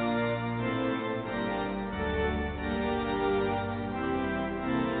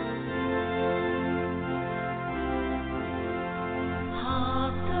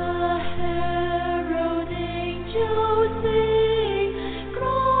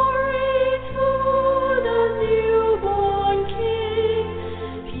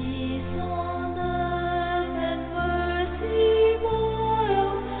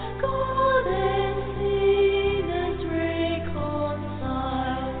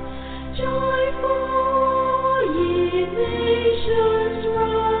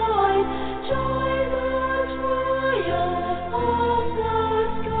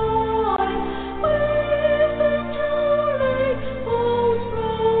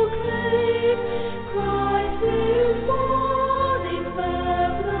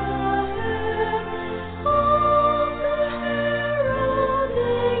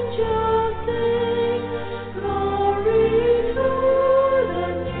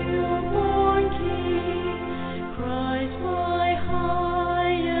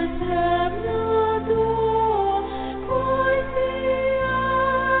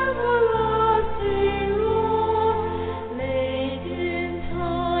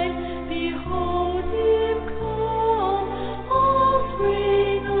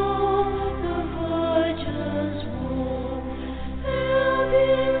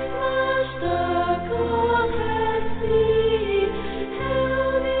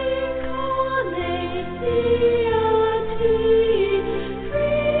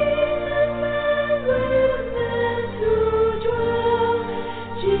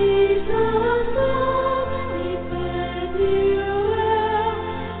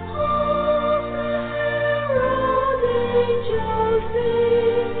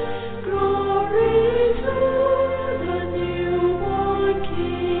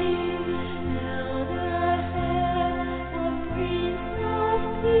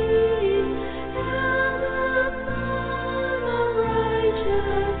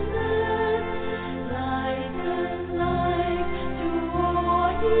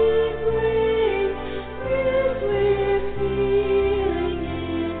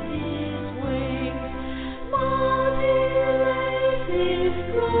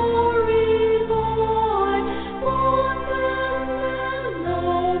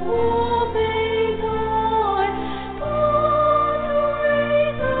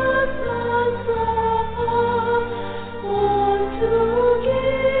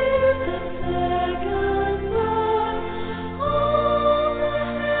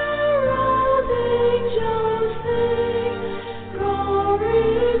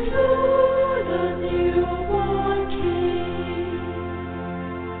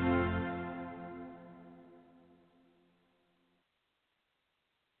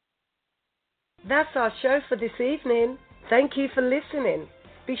 That's our show for this evening. Thank you for listening.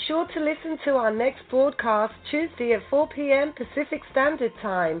 Be sure to listen to our next broadcast Tuesday at 4 p.m. Pacific Standard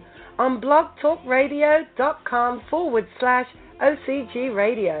Time on blogtalkradio.com/OCG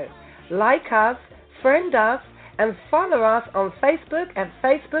Radio. Like us, friend us, and follow us on Facebook at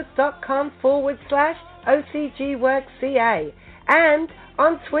facebook.com/OCGWorkCA and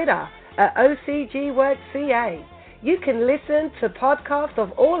on Twitter at OCGWorkCA. You can listen to podcasts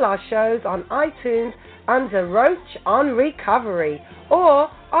of all our shows on iTunes under Roach on Recovery or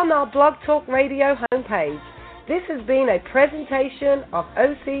on our Blog Talk Radio homepage. This has been a presentation of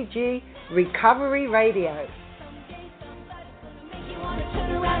OCG Recovery Radio.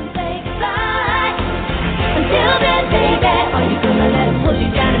 Until then, baby, are you gonna let him push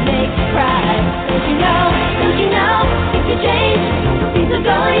you down?